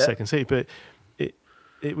 It's the second city, but it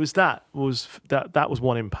was that was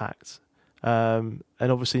one impact, and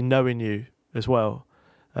obviously knowing you as well.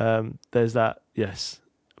 There's that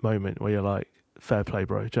moment where you're like, fair play,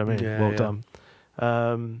 bro. Do you know what I mean? Well done.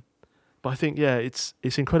 But I think it's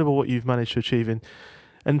incredible what you've managed to achieve,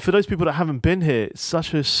 and for those people that haven't been here, it's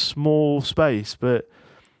such a small space, but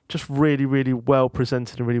just really, really well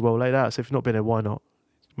presented and really well laid out. So if you've not been here, why not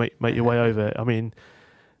make your way over? I mean,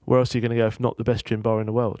 where else are you going to go if not the best gin bar in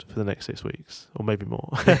the world for the next 6 weeks, or maybe more?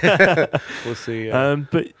 We'll see.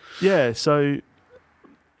 But so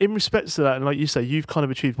in respect to that, and like you say, you've kind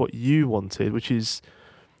of achieved what you wanted, which is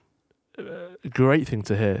a great thing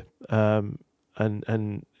to hear. And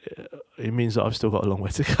it means that I've still got a long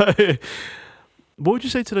way to go. What would you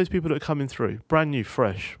say to those people that are coming through, brand new,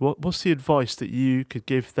 fresh? What's the advice that you could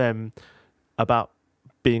give them about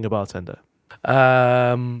being a bartender?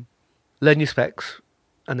 Learn your specs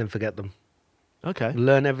and then forget them. Okay.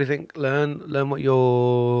 Learn everything. Learn what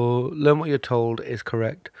you're told is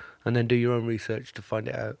correct, and then do your own research to find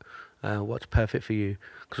it out. What's perfect for you?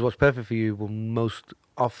 Because what's perfect for you will more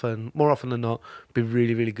often than not, be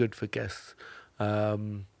really, really good for guests.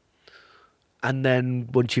 And then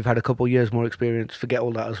once you've had a couple of years more experience, forget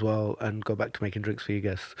all that as well and go back to making drinks for your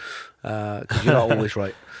guests, because you're not always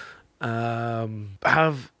right.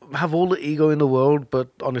 Have all the ego in the world, but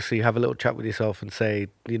honestly, have a little chat with yourself and say,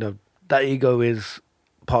 that ego is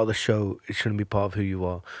part of the show. It shouldn't be part of who you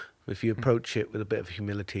are. If you approach it with a bit of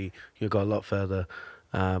humility, you'll go a lot further,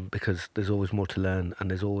 because there's always more to learn,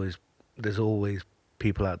 and there's always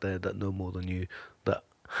people out there that know more than you, that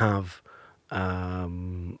have a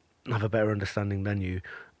better understanding than you,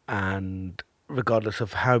 and regardless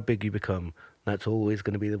of how big you become, that's always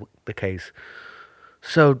going to be the case.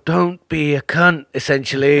 So don't be a cunt,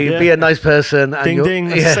 essentially. Yeah. Be a nice person. And Ding ding.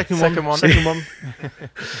 Yeah. Second one. Who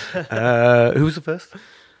was the first?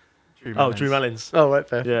 Drew Drew Mallins. Oh, right,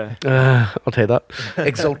 fair. Yeah. I'll take that.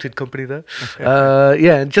 Exalted company there.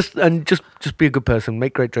 And just be a good person.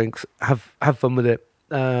 Make great drinks. Have fun with it.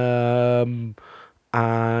 And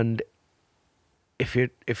if you're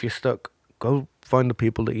stuck, go find the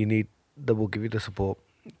people that you need that will give you the support.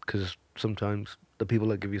 Because sometimes the people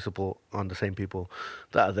that give you support aren't the same people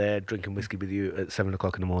that are there drinking whiskey with you at 7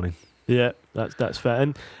 o'clock in the morning. Yeah, that's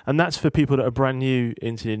fair. And that's for people that are brand new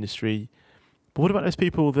into the industry. But what about those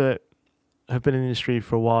people that have been in the industry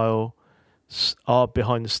for a while, are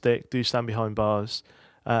behind the stick, do stand behind bars,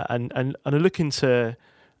 and are looking to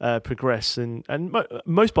progress? And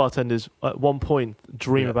most bartenders at one point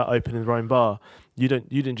dream about opening their own bar. You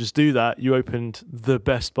didn't just do that. You opened the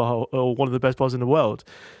best bar, or one of the best bars in the world.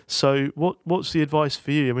 So what's the advice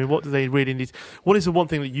for you? I mean, what do they really need? What is the one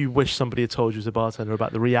thing that you wish somebody had told you as a bartender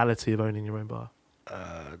about the reality of owning your own bar?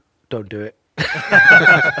 Don't do it.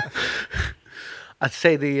 I'd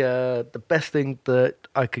say the best thing that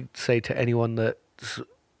I could say to anyone that's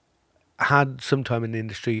had some time in the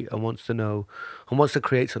industry and wants to know and wants to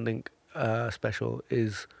create something special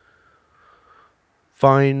is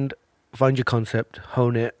find your concept,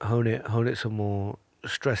 hone it some more,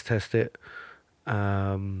 stress test it,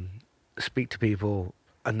 speak to people,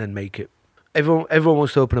 and then make it. Everyone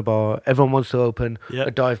wants to open a bar. Everyone wants to open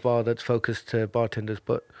a dive bar that's focused to bartenders,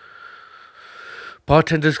 but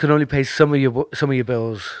bartenders can only pay some of your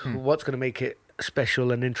bills. What's going to make it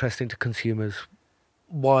special and interesting to consumers?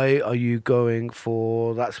 Why are you going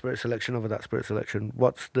for that spirit selection over that spirit selection?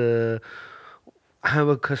 How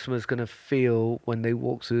are customers going to feel when they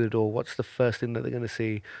walk through the door? What's the first thing that they're going to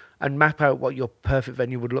see? And map out what your perfect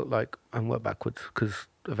venue would look like and work backwards, because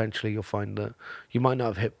eventually you'll find that you might not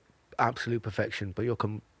have hit absolute perfection, but you'll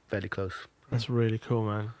come fairly close. That's really cool,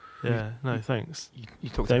 man. Yeah, no, thanks.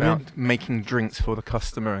 You talked Damien? about making drinks for the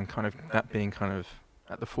customer and kind of that being kind of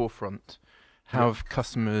at the forefront. How have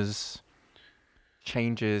customers'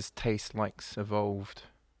 changes, taste likes evolved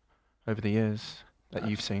over the years that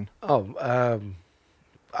you've seen?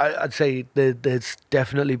 I'd say there's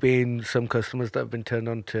definitely been some customers that have been turned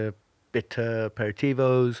on to bitter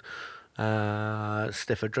aperitivos,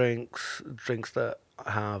 stiffer drinks that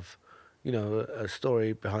have, a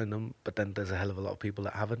story behind them, but then there's a hell of a lot of people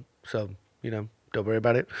that haven't. So, don't worry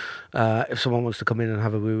about it. If someone wants to come in and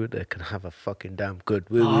have a woo-woo, they can have a fucking damn good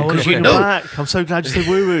woo-woo. Because you know. Back. I'm so glad you said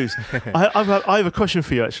woo-woos. I have a question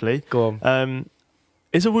for you, actually. Go on.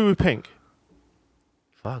 Is a woo-woo pink?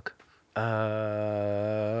 Fuck.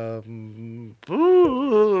 No.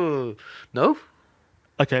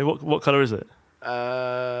 Okay, what colour is it?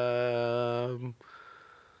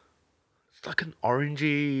 It's like an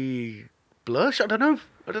orangey blush. I don't know.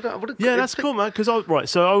 Yeah, that's cool, man. Because I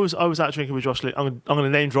was out drinking with Josh. I'm going to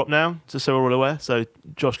name drop now, just so we're all aware. So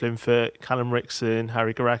Josh Linfoot, Callum Rickson,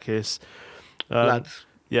 Harry Garakis. Lads.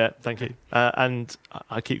 Yeah, thank you. And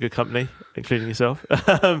I keep good company, including yourself.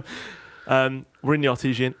 We're in the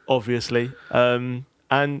Artesian, obviously, and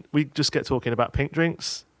we just get talking about pink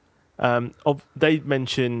drinks. They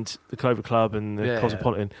mentioned the Clover Club and the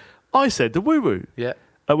Cosmopolitan. I said the Woo Woo. Yeah.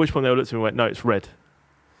 At which point they all looked at me and went, "No, it's red."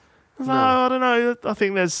 I was like, I don't know. I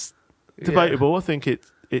think there's debatable. I think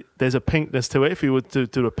there's a pinkness to it. If you were to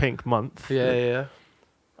do a pink month, yeah.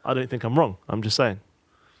 I don't think I'm wrong. I'm just saying,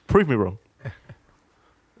 prove me wrong.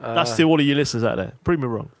 That's to all of you listeners out there. Prove me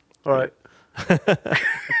wrong. All right.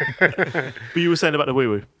 But you were saying about the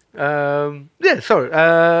woo-woo. Sorry.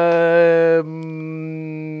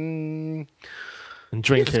 And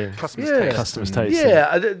drinking. Customers' taste.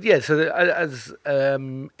 Yeah.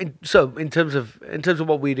 So in terms of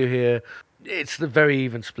what we do here, it's the very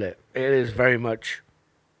even split. It is very much.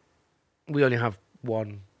 We only have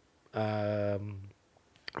one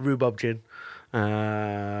rhubarb gin.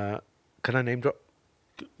 Can I name drop?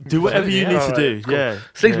 Do whatever you need to Alright, do. cool. Yeah.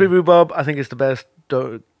 Slingsby rhubarb, I think it's the best.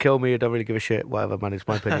 Don't kill me. I don't really give a shit. Whatever, man. It's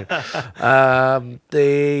my opinion.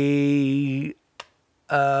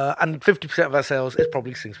 And 50% of our sales is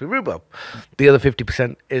probably Slingsby rhubarb. The other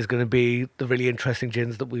 50% is going to be the really interesting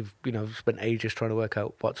gins that we've spent ages trying to work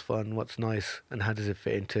out what's fun, what's nice, and how does it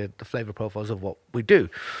fit into the flavor profiles of what we do.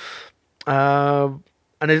 And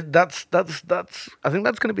that's I think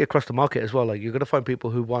that's going to be across the market as well. Like, you're going to find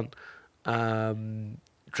people who want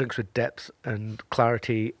drinks with depth and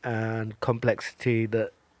clarity and complexity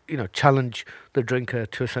that challenge the drinker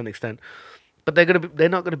to a certain extent, but they're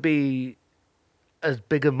not going to be as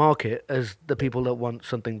big a market as the people that want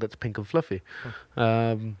something that's pink and fluffy.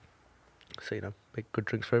 So make good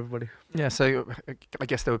drinks for everybody. Yeah, so I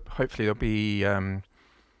guess hopefully there'll be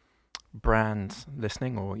brands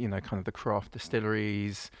listening, or kind of the craft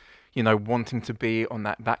distilleries, wanting to be on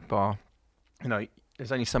that back bar.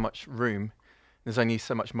 There's only so much room. There's only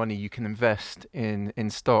so much money you can invest in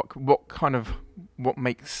stock. What's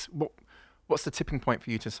the tipping point for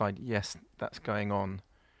you to decide, yes, that's going on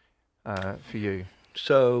for you?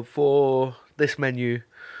 So for this menu,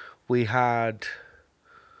 we had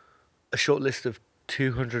a short list of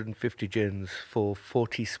 250 gins for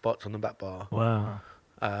 40 spots on the back bar. Wow.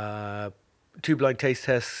 2 blind taste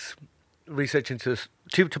tests, research into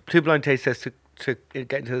two blind taste tests to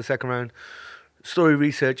get into the second round. Story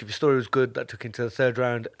research, if your story was good, that took into the third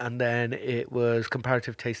round, and then it was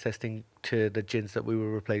comparative taste testing to the gins that we were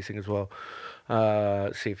replacing as well.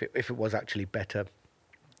 See if it was actually better.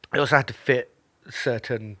 It also had to fit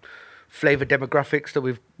certain flavor demographics that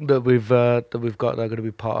we've got that are going to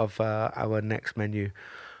be part of our next menu,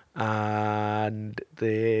 and so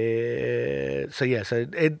it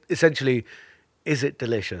essentially, is it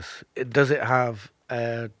delicious? Does it have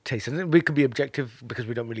taste? And we can be objective because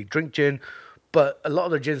we don't really drink gin. But a lot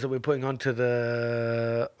of the gins that we're putting onto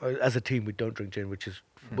as a team, we don't drink gin, which is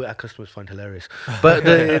what our customers find hilarious. But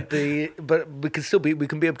but we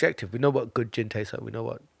can be objective. We know what good gin tastes like. We know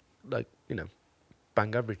what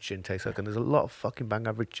bang average gin tastes like, and there's a lot of fucking bang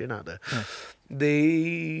average gin out there.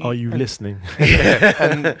 Yeah. Are you listening?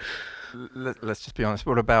 And let's just be honest.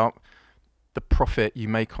 What about the profit you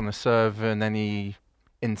make on the serve and any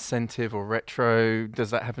incentive or retro?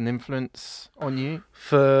 Does that have an influence on you?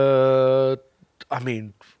 I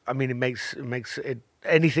mean, it makes it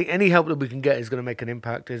anything. Any help that we can get is going to make an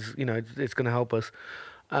impact. It's going to help us.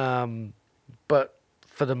 But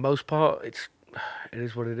for the most part, it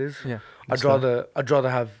is what it is. Yeah, I'd rather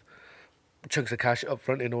have chunks of cash up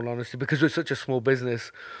front, in all honesty, because we're such a small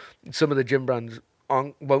business. Some of the gin brands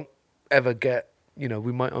won't ever get.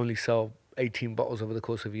 We might only sell 18 bottles over the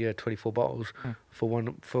course of a year, 24 bottles for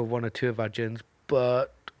one or two of our gins,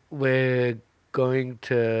 but we're going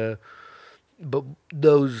to. But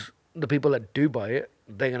the people that do buy it,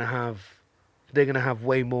 they're gonna have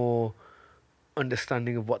way more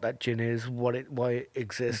understanding of what that gin is, why it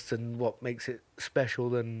exists, and what makes it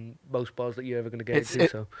special than most bars that you're ever gonna get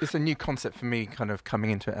into. It's a new concept for me, kind of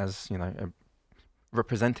coming into it as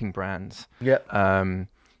representing brands. Yeah.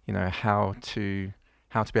 How to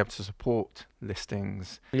be able to support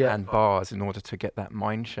listings Yeah. and bars in order to get that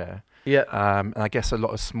mind share. Yeah. And I guess a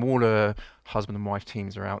lot of smaller husband and wife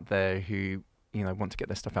teams are out there who want to get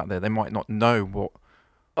their stuff out there. They might not know what.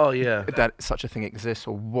 Oh yeah. That such a thing exists,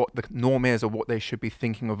 or what the norm is, or what they should be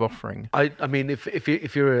thinking of offering. I mean,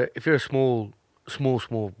 if you're a small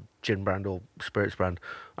gin brand or spirits brand,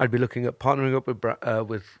 I'd be looking at partnering up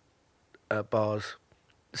with bars,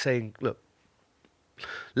 saying, look,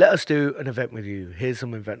 let us do an event with you. Here's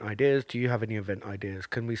some event ideas. Do you have any event ideas?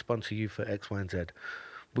 Can we sponsor you for X, Y, and Z?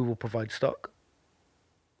 We will provide stock.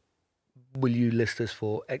 Will you list us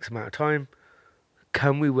for X amount of time?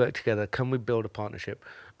 Can we work together? Can we build a partnership?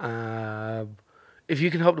 If you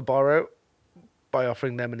can help the bar out by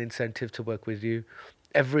offering them an incentive to work with you,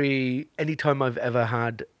 any time I've ever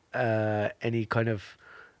had any kind of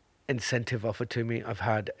incentive offered to me, I've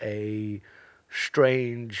had a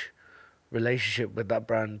strange relationship with that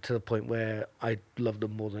brand, to the point where I love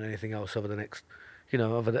them more than anything else over the next,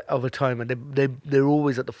 over time, and they're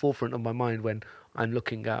always at the forefront of my mind when I'm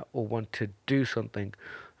looking at or want to do something.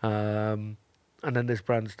 And then there's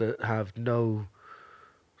brands that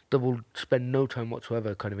will spend no time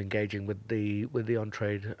whatsoever kind of engaging with the on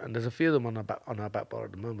trade, and there's a few of them on our back bar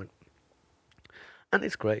at the moment, and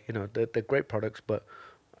it's great. They're great products, but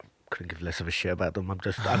I couldn't give less of a shit about them.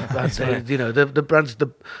 The brands.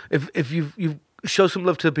 If you show some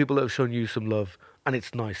love to the people that have shown you some love, and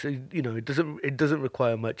it's nice. It doesn't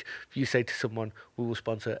require much. If you say to someone, "We will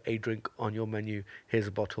sponsor a drink on your menu. Here's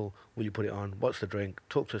a bottle. Will you put it on? What's the drink?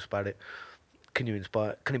 Talk to us about it. Can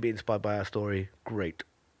it be inspired by our story? Great."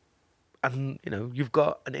 And you've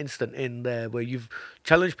got an instant in there where you've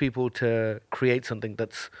challenged people to create something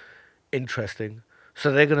that's interesting,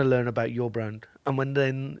 so they're going to learn about your brand. And when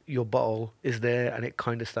then your bottle is there and it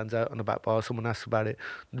kind of stands out on the back bar, someone asks about it,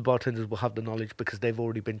 the bartenders will have the knowledge because they've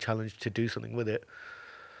already been challenged to do something with it.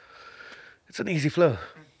 It's an easy flow.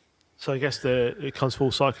 So I guess it comes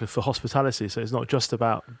full cycle for hospitality. So it's not just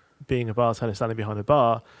about being a bartender standing behind the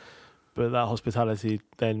bar, but that hospitality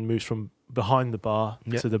then moves from behind the bar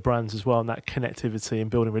to the brands as well, and that connectivity and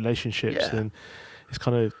building relationships. And it's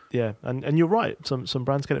kind of, and you're right, some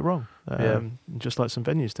brands get it wrong, just like some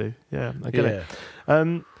venues do. Yeah, I get it.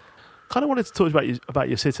 Kind of wanted to talk about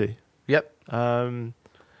your city. Yep.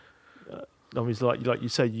 Obviously, like you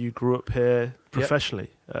say, you grew up here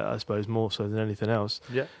professionally, I suppose, more so than anything else.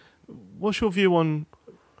 Yeah. What's your view on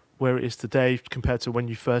where it is today compared to when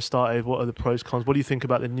you first started? What are the pros, cons? What do you think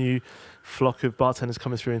about the new flock of bartenders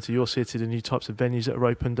coming through into your city, the new types of venues that are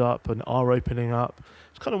opened up and are opening up?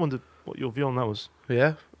 Just kind of wondered what your view on that was.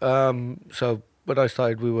 Yeah. So when I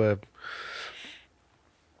started, we were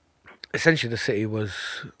essentially, the city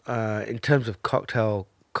was, in terms of cocktail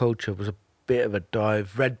culture, was a bit of a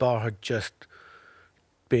dive. Red Bar had just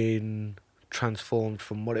been transformed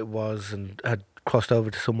from what it was and had crossed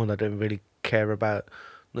over to someone I didn't really care about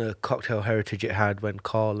the cocktail heritage it had when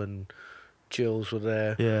Carl and Jill's were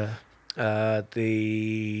there. Yeah.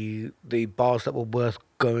 The bars that were worth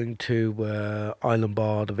going to were Island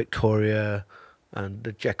Bar, the Victoria, and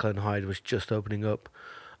the Jekyll and Hyde was just opening up.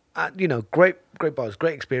 Great bars,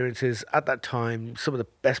 great experiences. At that time, some of the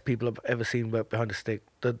best people I've ever seen work behind the stick.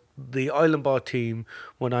 The Island Bar team,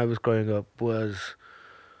 when I was growing up, was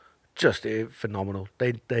just phenomenal.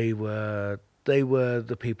 They were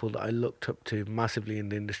the people that I looked up to massively in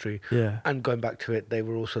the industry. Yeah. And going back to it, they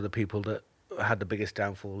were also the people that had the biggest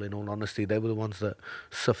downfall, in all honesty. They were the ones that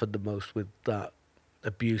suffered the most with that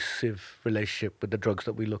abusive relationship with the drugs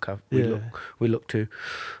that we look to.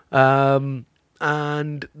 And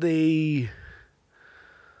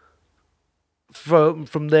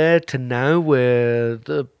from there to now, where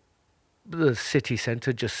the city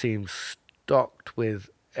centre just seems stocked with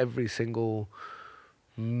every single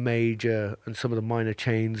major and some of the minor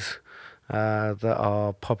chains that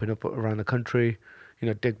are popping up around the country.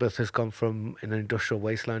 Digbeth has gone from an industrial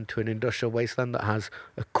wasteland to an industrial wasteland that has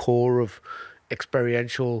a core of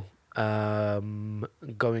experiential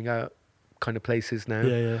going out kind of places now.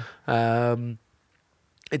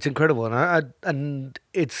 It's incredible, and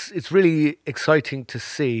it's really exciting to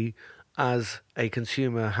see as a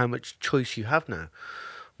consumer how much choice you have now.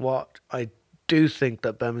 What I do think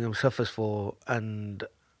that Birmingham suffers for, and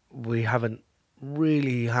we haven't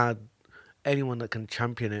really had anyone that can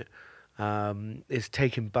champion it, is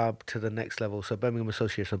taking BAB to the next level. So Birmingham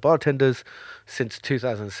Association of Bartenders, since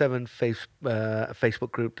 2007, a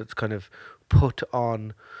Facebook group that's kind of put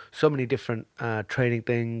on so many different training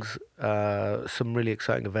things, some really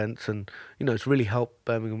exciting events, and it's really helped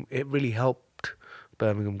Birmingham. It really helped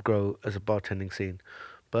Birmingham grow as a bartending scene,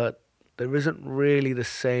 but there isn't really the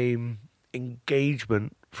same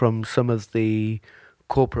engagement from some of the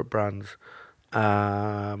corporate brands.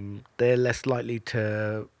 They're less likely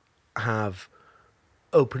to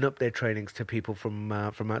open up their trainings to people from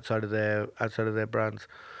outside of their brands.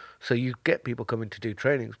 So you get people coming to do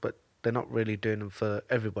trainings, but they're not really doing them for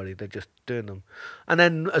everybody. They're just doing them. And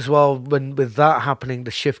then as well, when with that happening,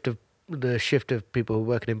 the shift of people who are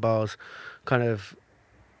working in bars kind of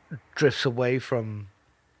drifts away from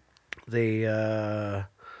the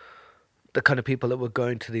kind of people that were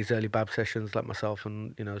going to these early BAB sessions, like myself,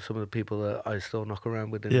 and some of the people that I still knock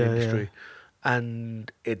around with in the industry.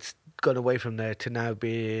 And it's gone away from there to now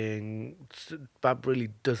being BAB really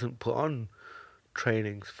doesn't put on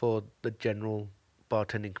trainings for the general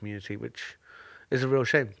bartending community, which is a real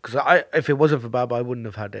shame, because if it wasn't for BAB, I wouldn't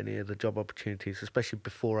have had any of the job opportunities, especially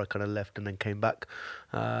before I kind of left and then came back.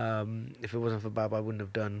 If it wasn't for BAB, I wouldn't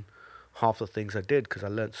have done half the things I did, because I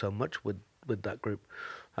learnt so much with that group.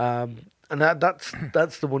 And that's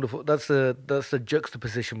the wonderful, that's the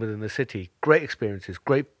juxtaposition within the city. Great experiences,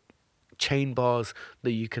 great chain bars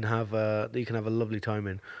that you can have a lovely time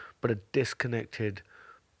in, but a disconnected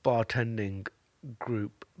bartending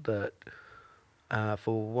group that,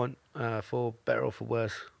 for better or for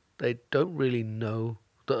worse, they don't really know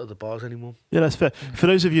the other bars anymore. Yeah, that's fair. For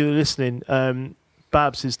those of you that are listening,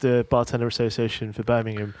 Babs is the Bartender Association for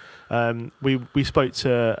Birmingham. We spoke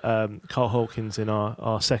to Carl Hawkins in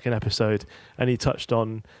our second episode, and he touched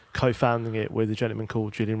on co-founding it with a gentleman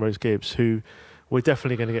called Julian Rose Gibbs, who we're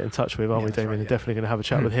definitely going to get in touch with, aren't we, Damien? We're definitely going to have a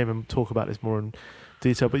chat with him and talk about this more in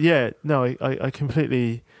detail. But yeah, no, I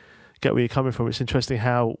completely get where you're coming from. It's interesting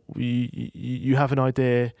how you have an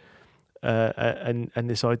idea, and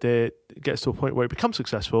this idea gets to a point where it becomes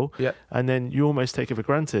successful, and then you almost take it for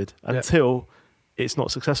granted until it's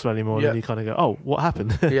not successful anymore. And then you kind of go, oh, what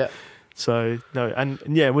happened? So no, and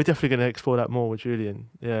yeah, we're definitely going to explore that more with Julian.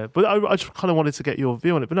 Yeah, but I just kind of wanted to get your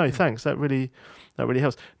view on it. But no, thanks. That really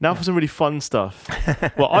helps. Now for some really fun stuff.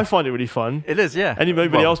 Well, I find it really fun. It is, yeah.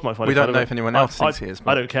 Anybody else might find it fun. We don't know if anyone else thinks it is.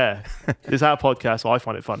 I don't care. It's our podcast, so I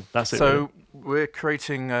find it fun. That's it. So really. We're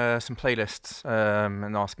creating some playlists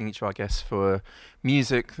and asking each of our guests for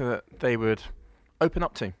music that they would open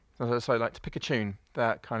up to. So like to pick a tune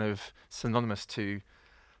that kind of synonymous to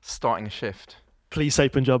starting a shift. Please say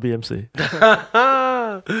Punjabi MC.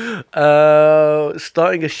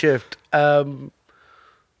 Starting a shift.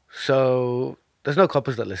 So there's no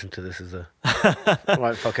coppers that listen to this, is there?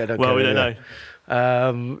 Right, fuck it, I don't care. Well, we don't know.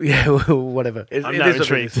 Yeah, whatever. I'm now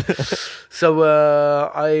intrigued. So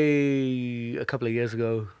a couple of years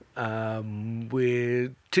ago,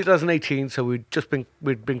 we're 2018, so we'd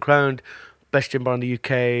been crowned best gym bar in the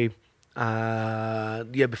UK. The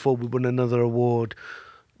year before, we won another award.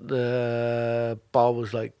 The bar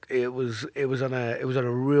was like it was on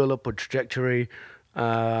a real upward trajectory.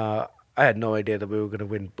 I had no idea that we were going to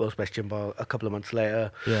win World's Best Gym Bar a couple of months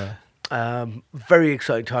later. Yeah. Very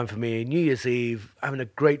exciting time for me. New Year's Eve, having a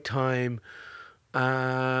great time,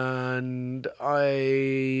 and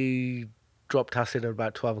I dropped acid at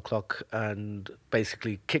about 12 o'clock and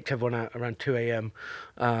basically kicked everyone out around 2 a.m.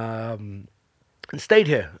 And stayed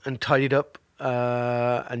here and tidied up.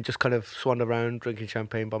 And just kind of swanned around drinking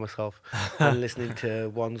champagne by myself and listening to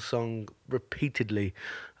one song repeatedly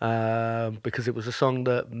because it was a song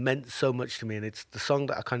that meant so much to me, and it's the song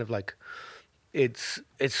that I kind of like. It's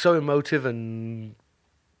so emotive and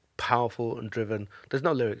powerful and driven. There's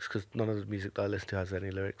no lyrics because none of the music that I listen to has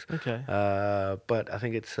any lyrics. Okay. But I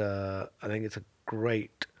think it's a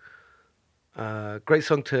great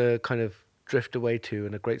song to kind of drift away to,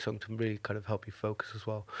 and a great song to really kind of help you focus as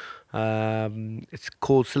well. It's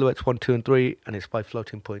called Silhouettes 1, 2 and 3, and it's by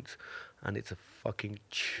Floating Points, and it's a fucking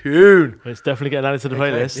tune. It's definitely getting added to the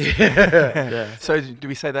playlist. Yeah. So do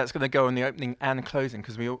we say that's going to go in the opening and closing?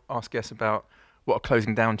 Because we all ask guests about what a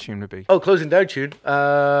closing down tune would be. Oh, closing down tune.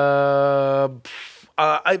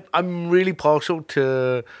 I'm really partial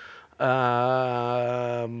to.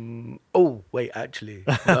 Oh wait, actually,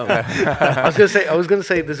 no. I was gonna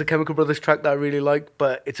say there's a Chemical Brothers track that I really like,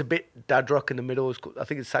 but it's a bit dad rock in the middle. I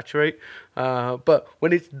think it's Saturate. But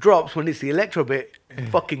when it drops, when it's the electro bit,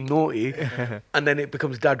 fucking naughty, and then it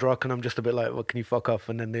becomes dad rock, and I'm just a bit like, well, can you fuck off?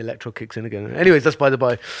 And then the electro kicks in again. Anyways, that's by the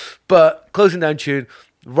by. But closing down tune,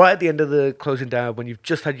 right at the end of the closing down, when you've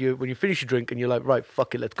just had when you finish your drink and you're like, right,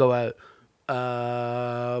 fuck it, let's go out.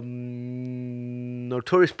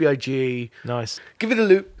 Notorious B.I.G. Nice. Give it a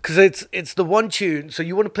loop, because it's the one tune. So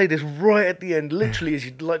you want to play this right at the end, literally as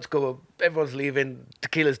you'd like to go. Everyone's leaving,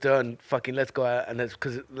 tequila's done. Fucking let's go out and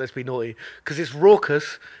let's be naughty, because it's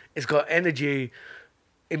raucous. It's got energy.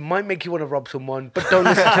 It might make you want to rob someone, but don't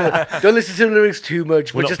listen to the lyrics too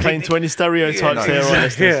much. We're not playing to any stereotypes here,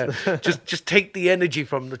 yeah. Just take the energy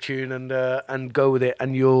from the tune and go with it,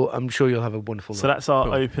 and I'm sure you'll have a wonderful night. So that's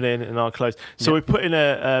our opening and our close. So we're putting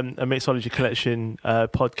a Mixology Collection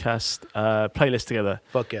podcast playlist together.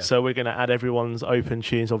 Fuck yeah. So we're going to add everyone's open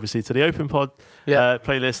tunes, obviously, to the open pod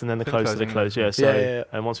playlist, and then the close to the close. Yeah. So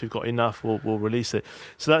and once we've got enough, we'll release it.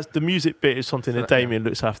 So that's the music bit is something that Damien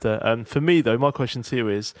looks after. For me though, my question to you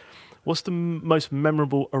is, what's the most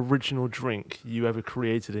memorable original drink you ever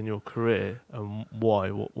created in your career, and why?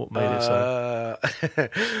 What made it so?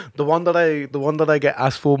 The one that I get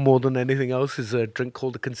asked for more than anything else is a drink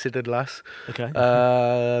called the Considered Lass. Okay.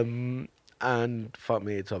 And fuck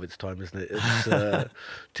me, it's of its time, isn't it? It's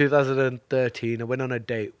 2013. I went on a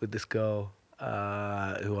date with this girl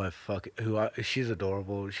she's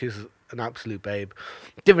adorable. She's an absolute babe.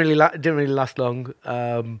 Didn't really last long.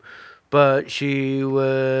 But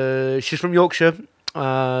she's from Yorkshire.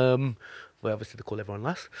 Well, obviously they call everyone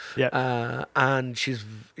Lass. Yeah. And she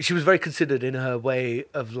was very considered in her way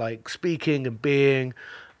of like speaking and being.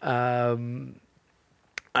 And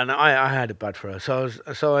I had it bad for her. So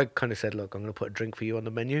I kind of said, look, I'm going to put a drink for you on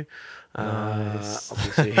the menu. Nice.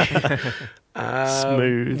 Obviously.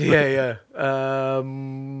 Smooth. Yeah.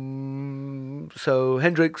 So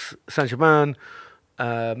Hendrix, Saint-Germain,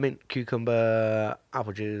 mint, cucumber,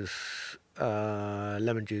 apple juice,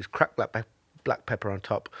 lemon juice, cracked black pepper on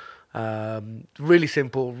top. Really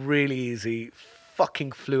simple, really easy.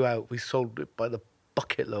 Fucking flew out. We sold it by the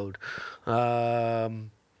bucket load.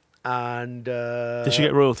 Did she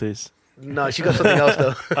get royalties? No, she got something else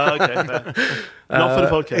though. Oh, okay, fair. Not for the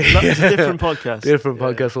podcast. It's a different podcast. Different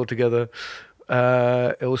podcast altogether.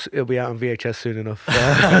 It'll be out on VHS soon enough.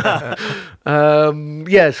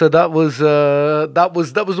 So that was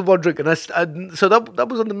the one drink, and so that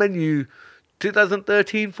was on the menu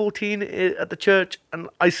 2013, 14 at the church, and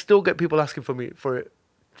I still get people asking for me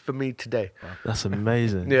today. Wow. That's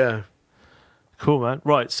amazing. Yeah. Cool, man.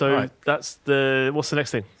 Right, so what's the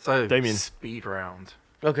next thing? So, Damien. speed round.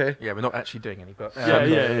 Okay. Yeah, we're not actually doing any, but...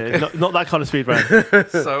 Yeah. Not that kind of speed round.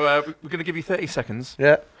 So we're going to give you 30 seconds.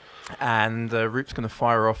 Yeah. And Roop's going to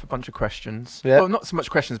fire off a bunch of questions. Yeah. Well, not so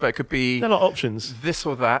much questions, but it could be... They're not options. This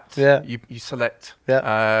or that. Yeah. You select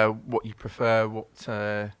what you prefer,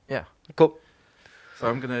 yeah. Cool. So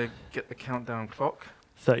I'm going to get the countdown clock.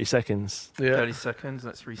 30 seconds. Yeah. 30 seconds.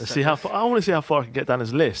 Let's reset. Let's see how far. I want to see how far I can get down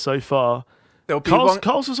his list. So far, There'll be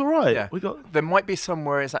Carl's was all right. Yeah. There might be some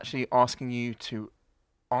where it's actually asking you to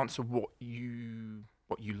answer what you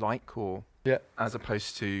like, or as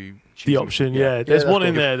opposed to the option. Yeah, there's one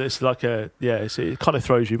in there that's like it kind of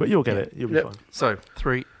throws you, but you'll get it. You'll be fine. So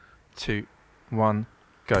 3, 2, 1,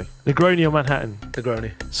 go. Negroni or Manhattan?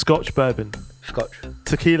 Negroni. Scotch, bourbon. Scotch.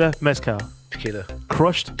 Tequila, mezcal. Tequila.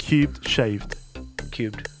 Crushed, cubed, shaved.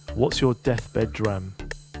 Cubed. What's your deathbed dram?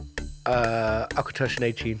 Aquatush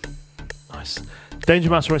 18. Nice. Danger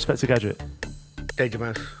Mouse or Inspector Gadget? Danger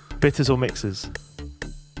Mouse. Bitters or mixers?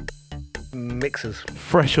 Mixers.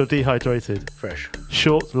 Fresh or dehydrated? Fresh.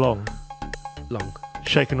 Short, long. Long.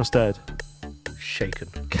 Shaken or stirred? Shaken.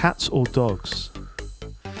 Cats or dogs?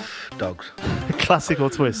 Dogs. Classic or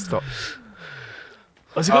twist? Stop.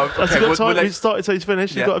 Has he got time? He's started, so he's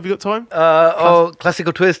finished. Yeah. Have you got time? Classic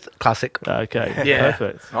or twist? Classic. Okay. Yeah.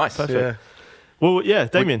 Perfect. Nice. Perfect. Yeah. Well, yeah,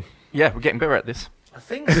 Damien. Yeah, we're getting better at this. I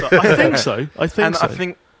think so. I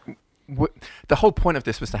think the whole point of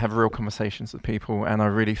this was to have real conversations with people, and I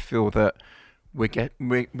really feel that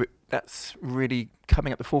that's really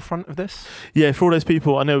coming at the forefront of this. Yeah, for all those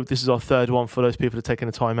people, I know this is our third one. For those people that are taking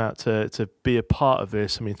the time out to be a part of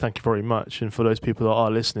this, I mean, thank you very much. And for those people that are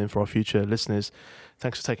listening, for our future listeners,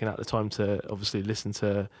 thanks for taking out the time to obviously listen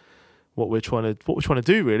to what we're trying to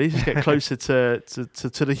do. Really, just get closer to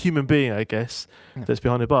the human being, I guess, that's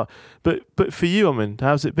behind the bar. But for you, Aman,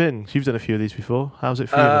 how's it been? You've done a few of these before. How's it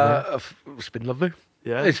for you? It's been lovely.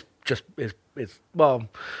 Yeah, it's well,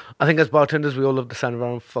 I think as bartenders we all love the sound of our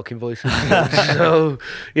own fucking voices. So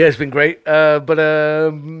yeah, it's been great. No,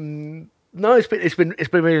 it's been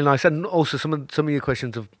really nice, and also some of your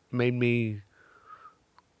questions have made me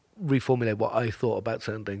reformulate what I thought about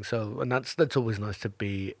certain things. So, and that's always nice to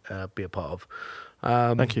be a part of.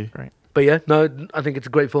 Thank you. Great. But yeah, no, I think it's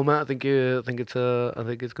a great format. I think it's going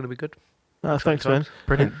to be good. Thanks, man.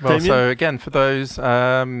 Brilliant. Well, Damien? so again, for those,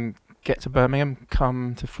 get to Birmingham,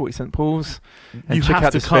 come to 40 St Paul's, and You check have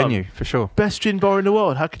out to this come. venue for sure. Best gin bar in the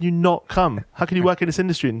world. How can you not come? How can you work in this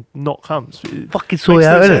industry and not come? Fucking soy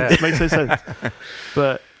out, innit? Makes no sense.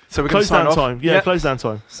 But So we're going close to sign down off. time. Yeah, close down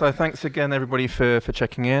time. So thanks again, everybody, for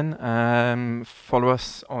checking in. Follow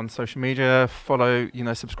us on social media.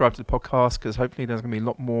 Subscribe to the podcast, because hopefully there's going to be a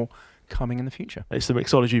lot more coming in the future. It's the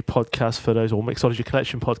Mixology podcast for those, or Mixology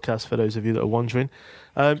Collection podcast for those of you that are wondering.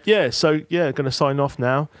 Going to sign off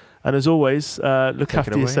now. And as always, look Take it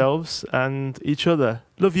after away. yourselves and each other.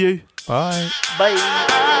 Love you. Bye. Bye.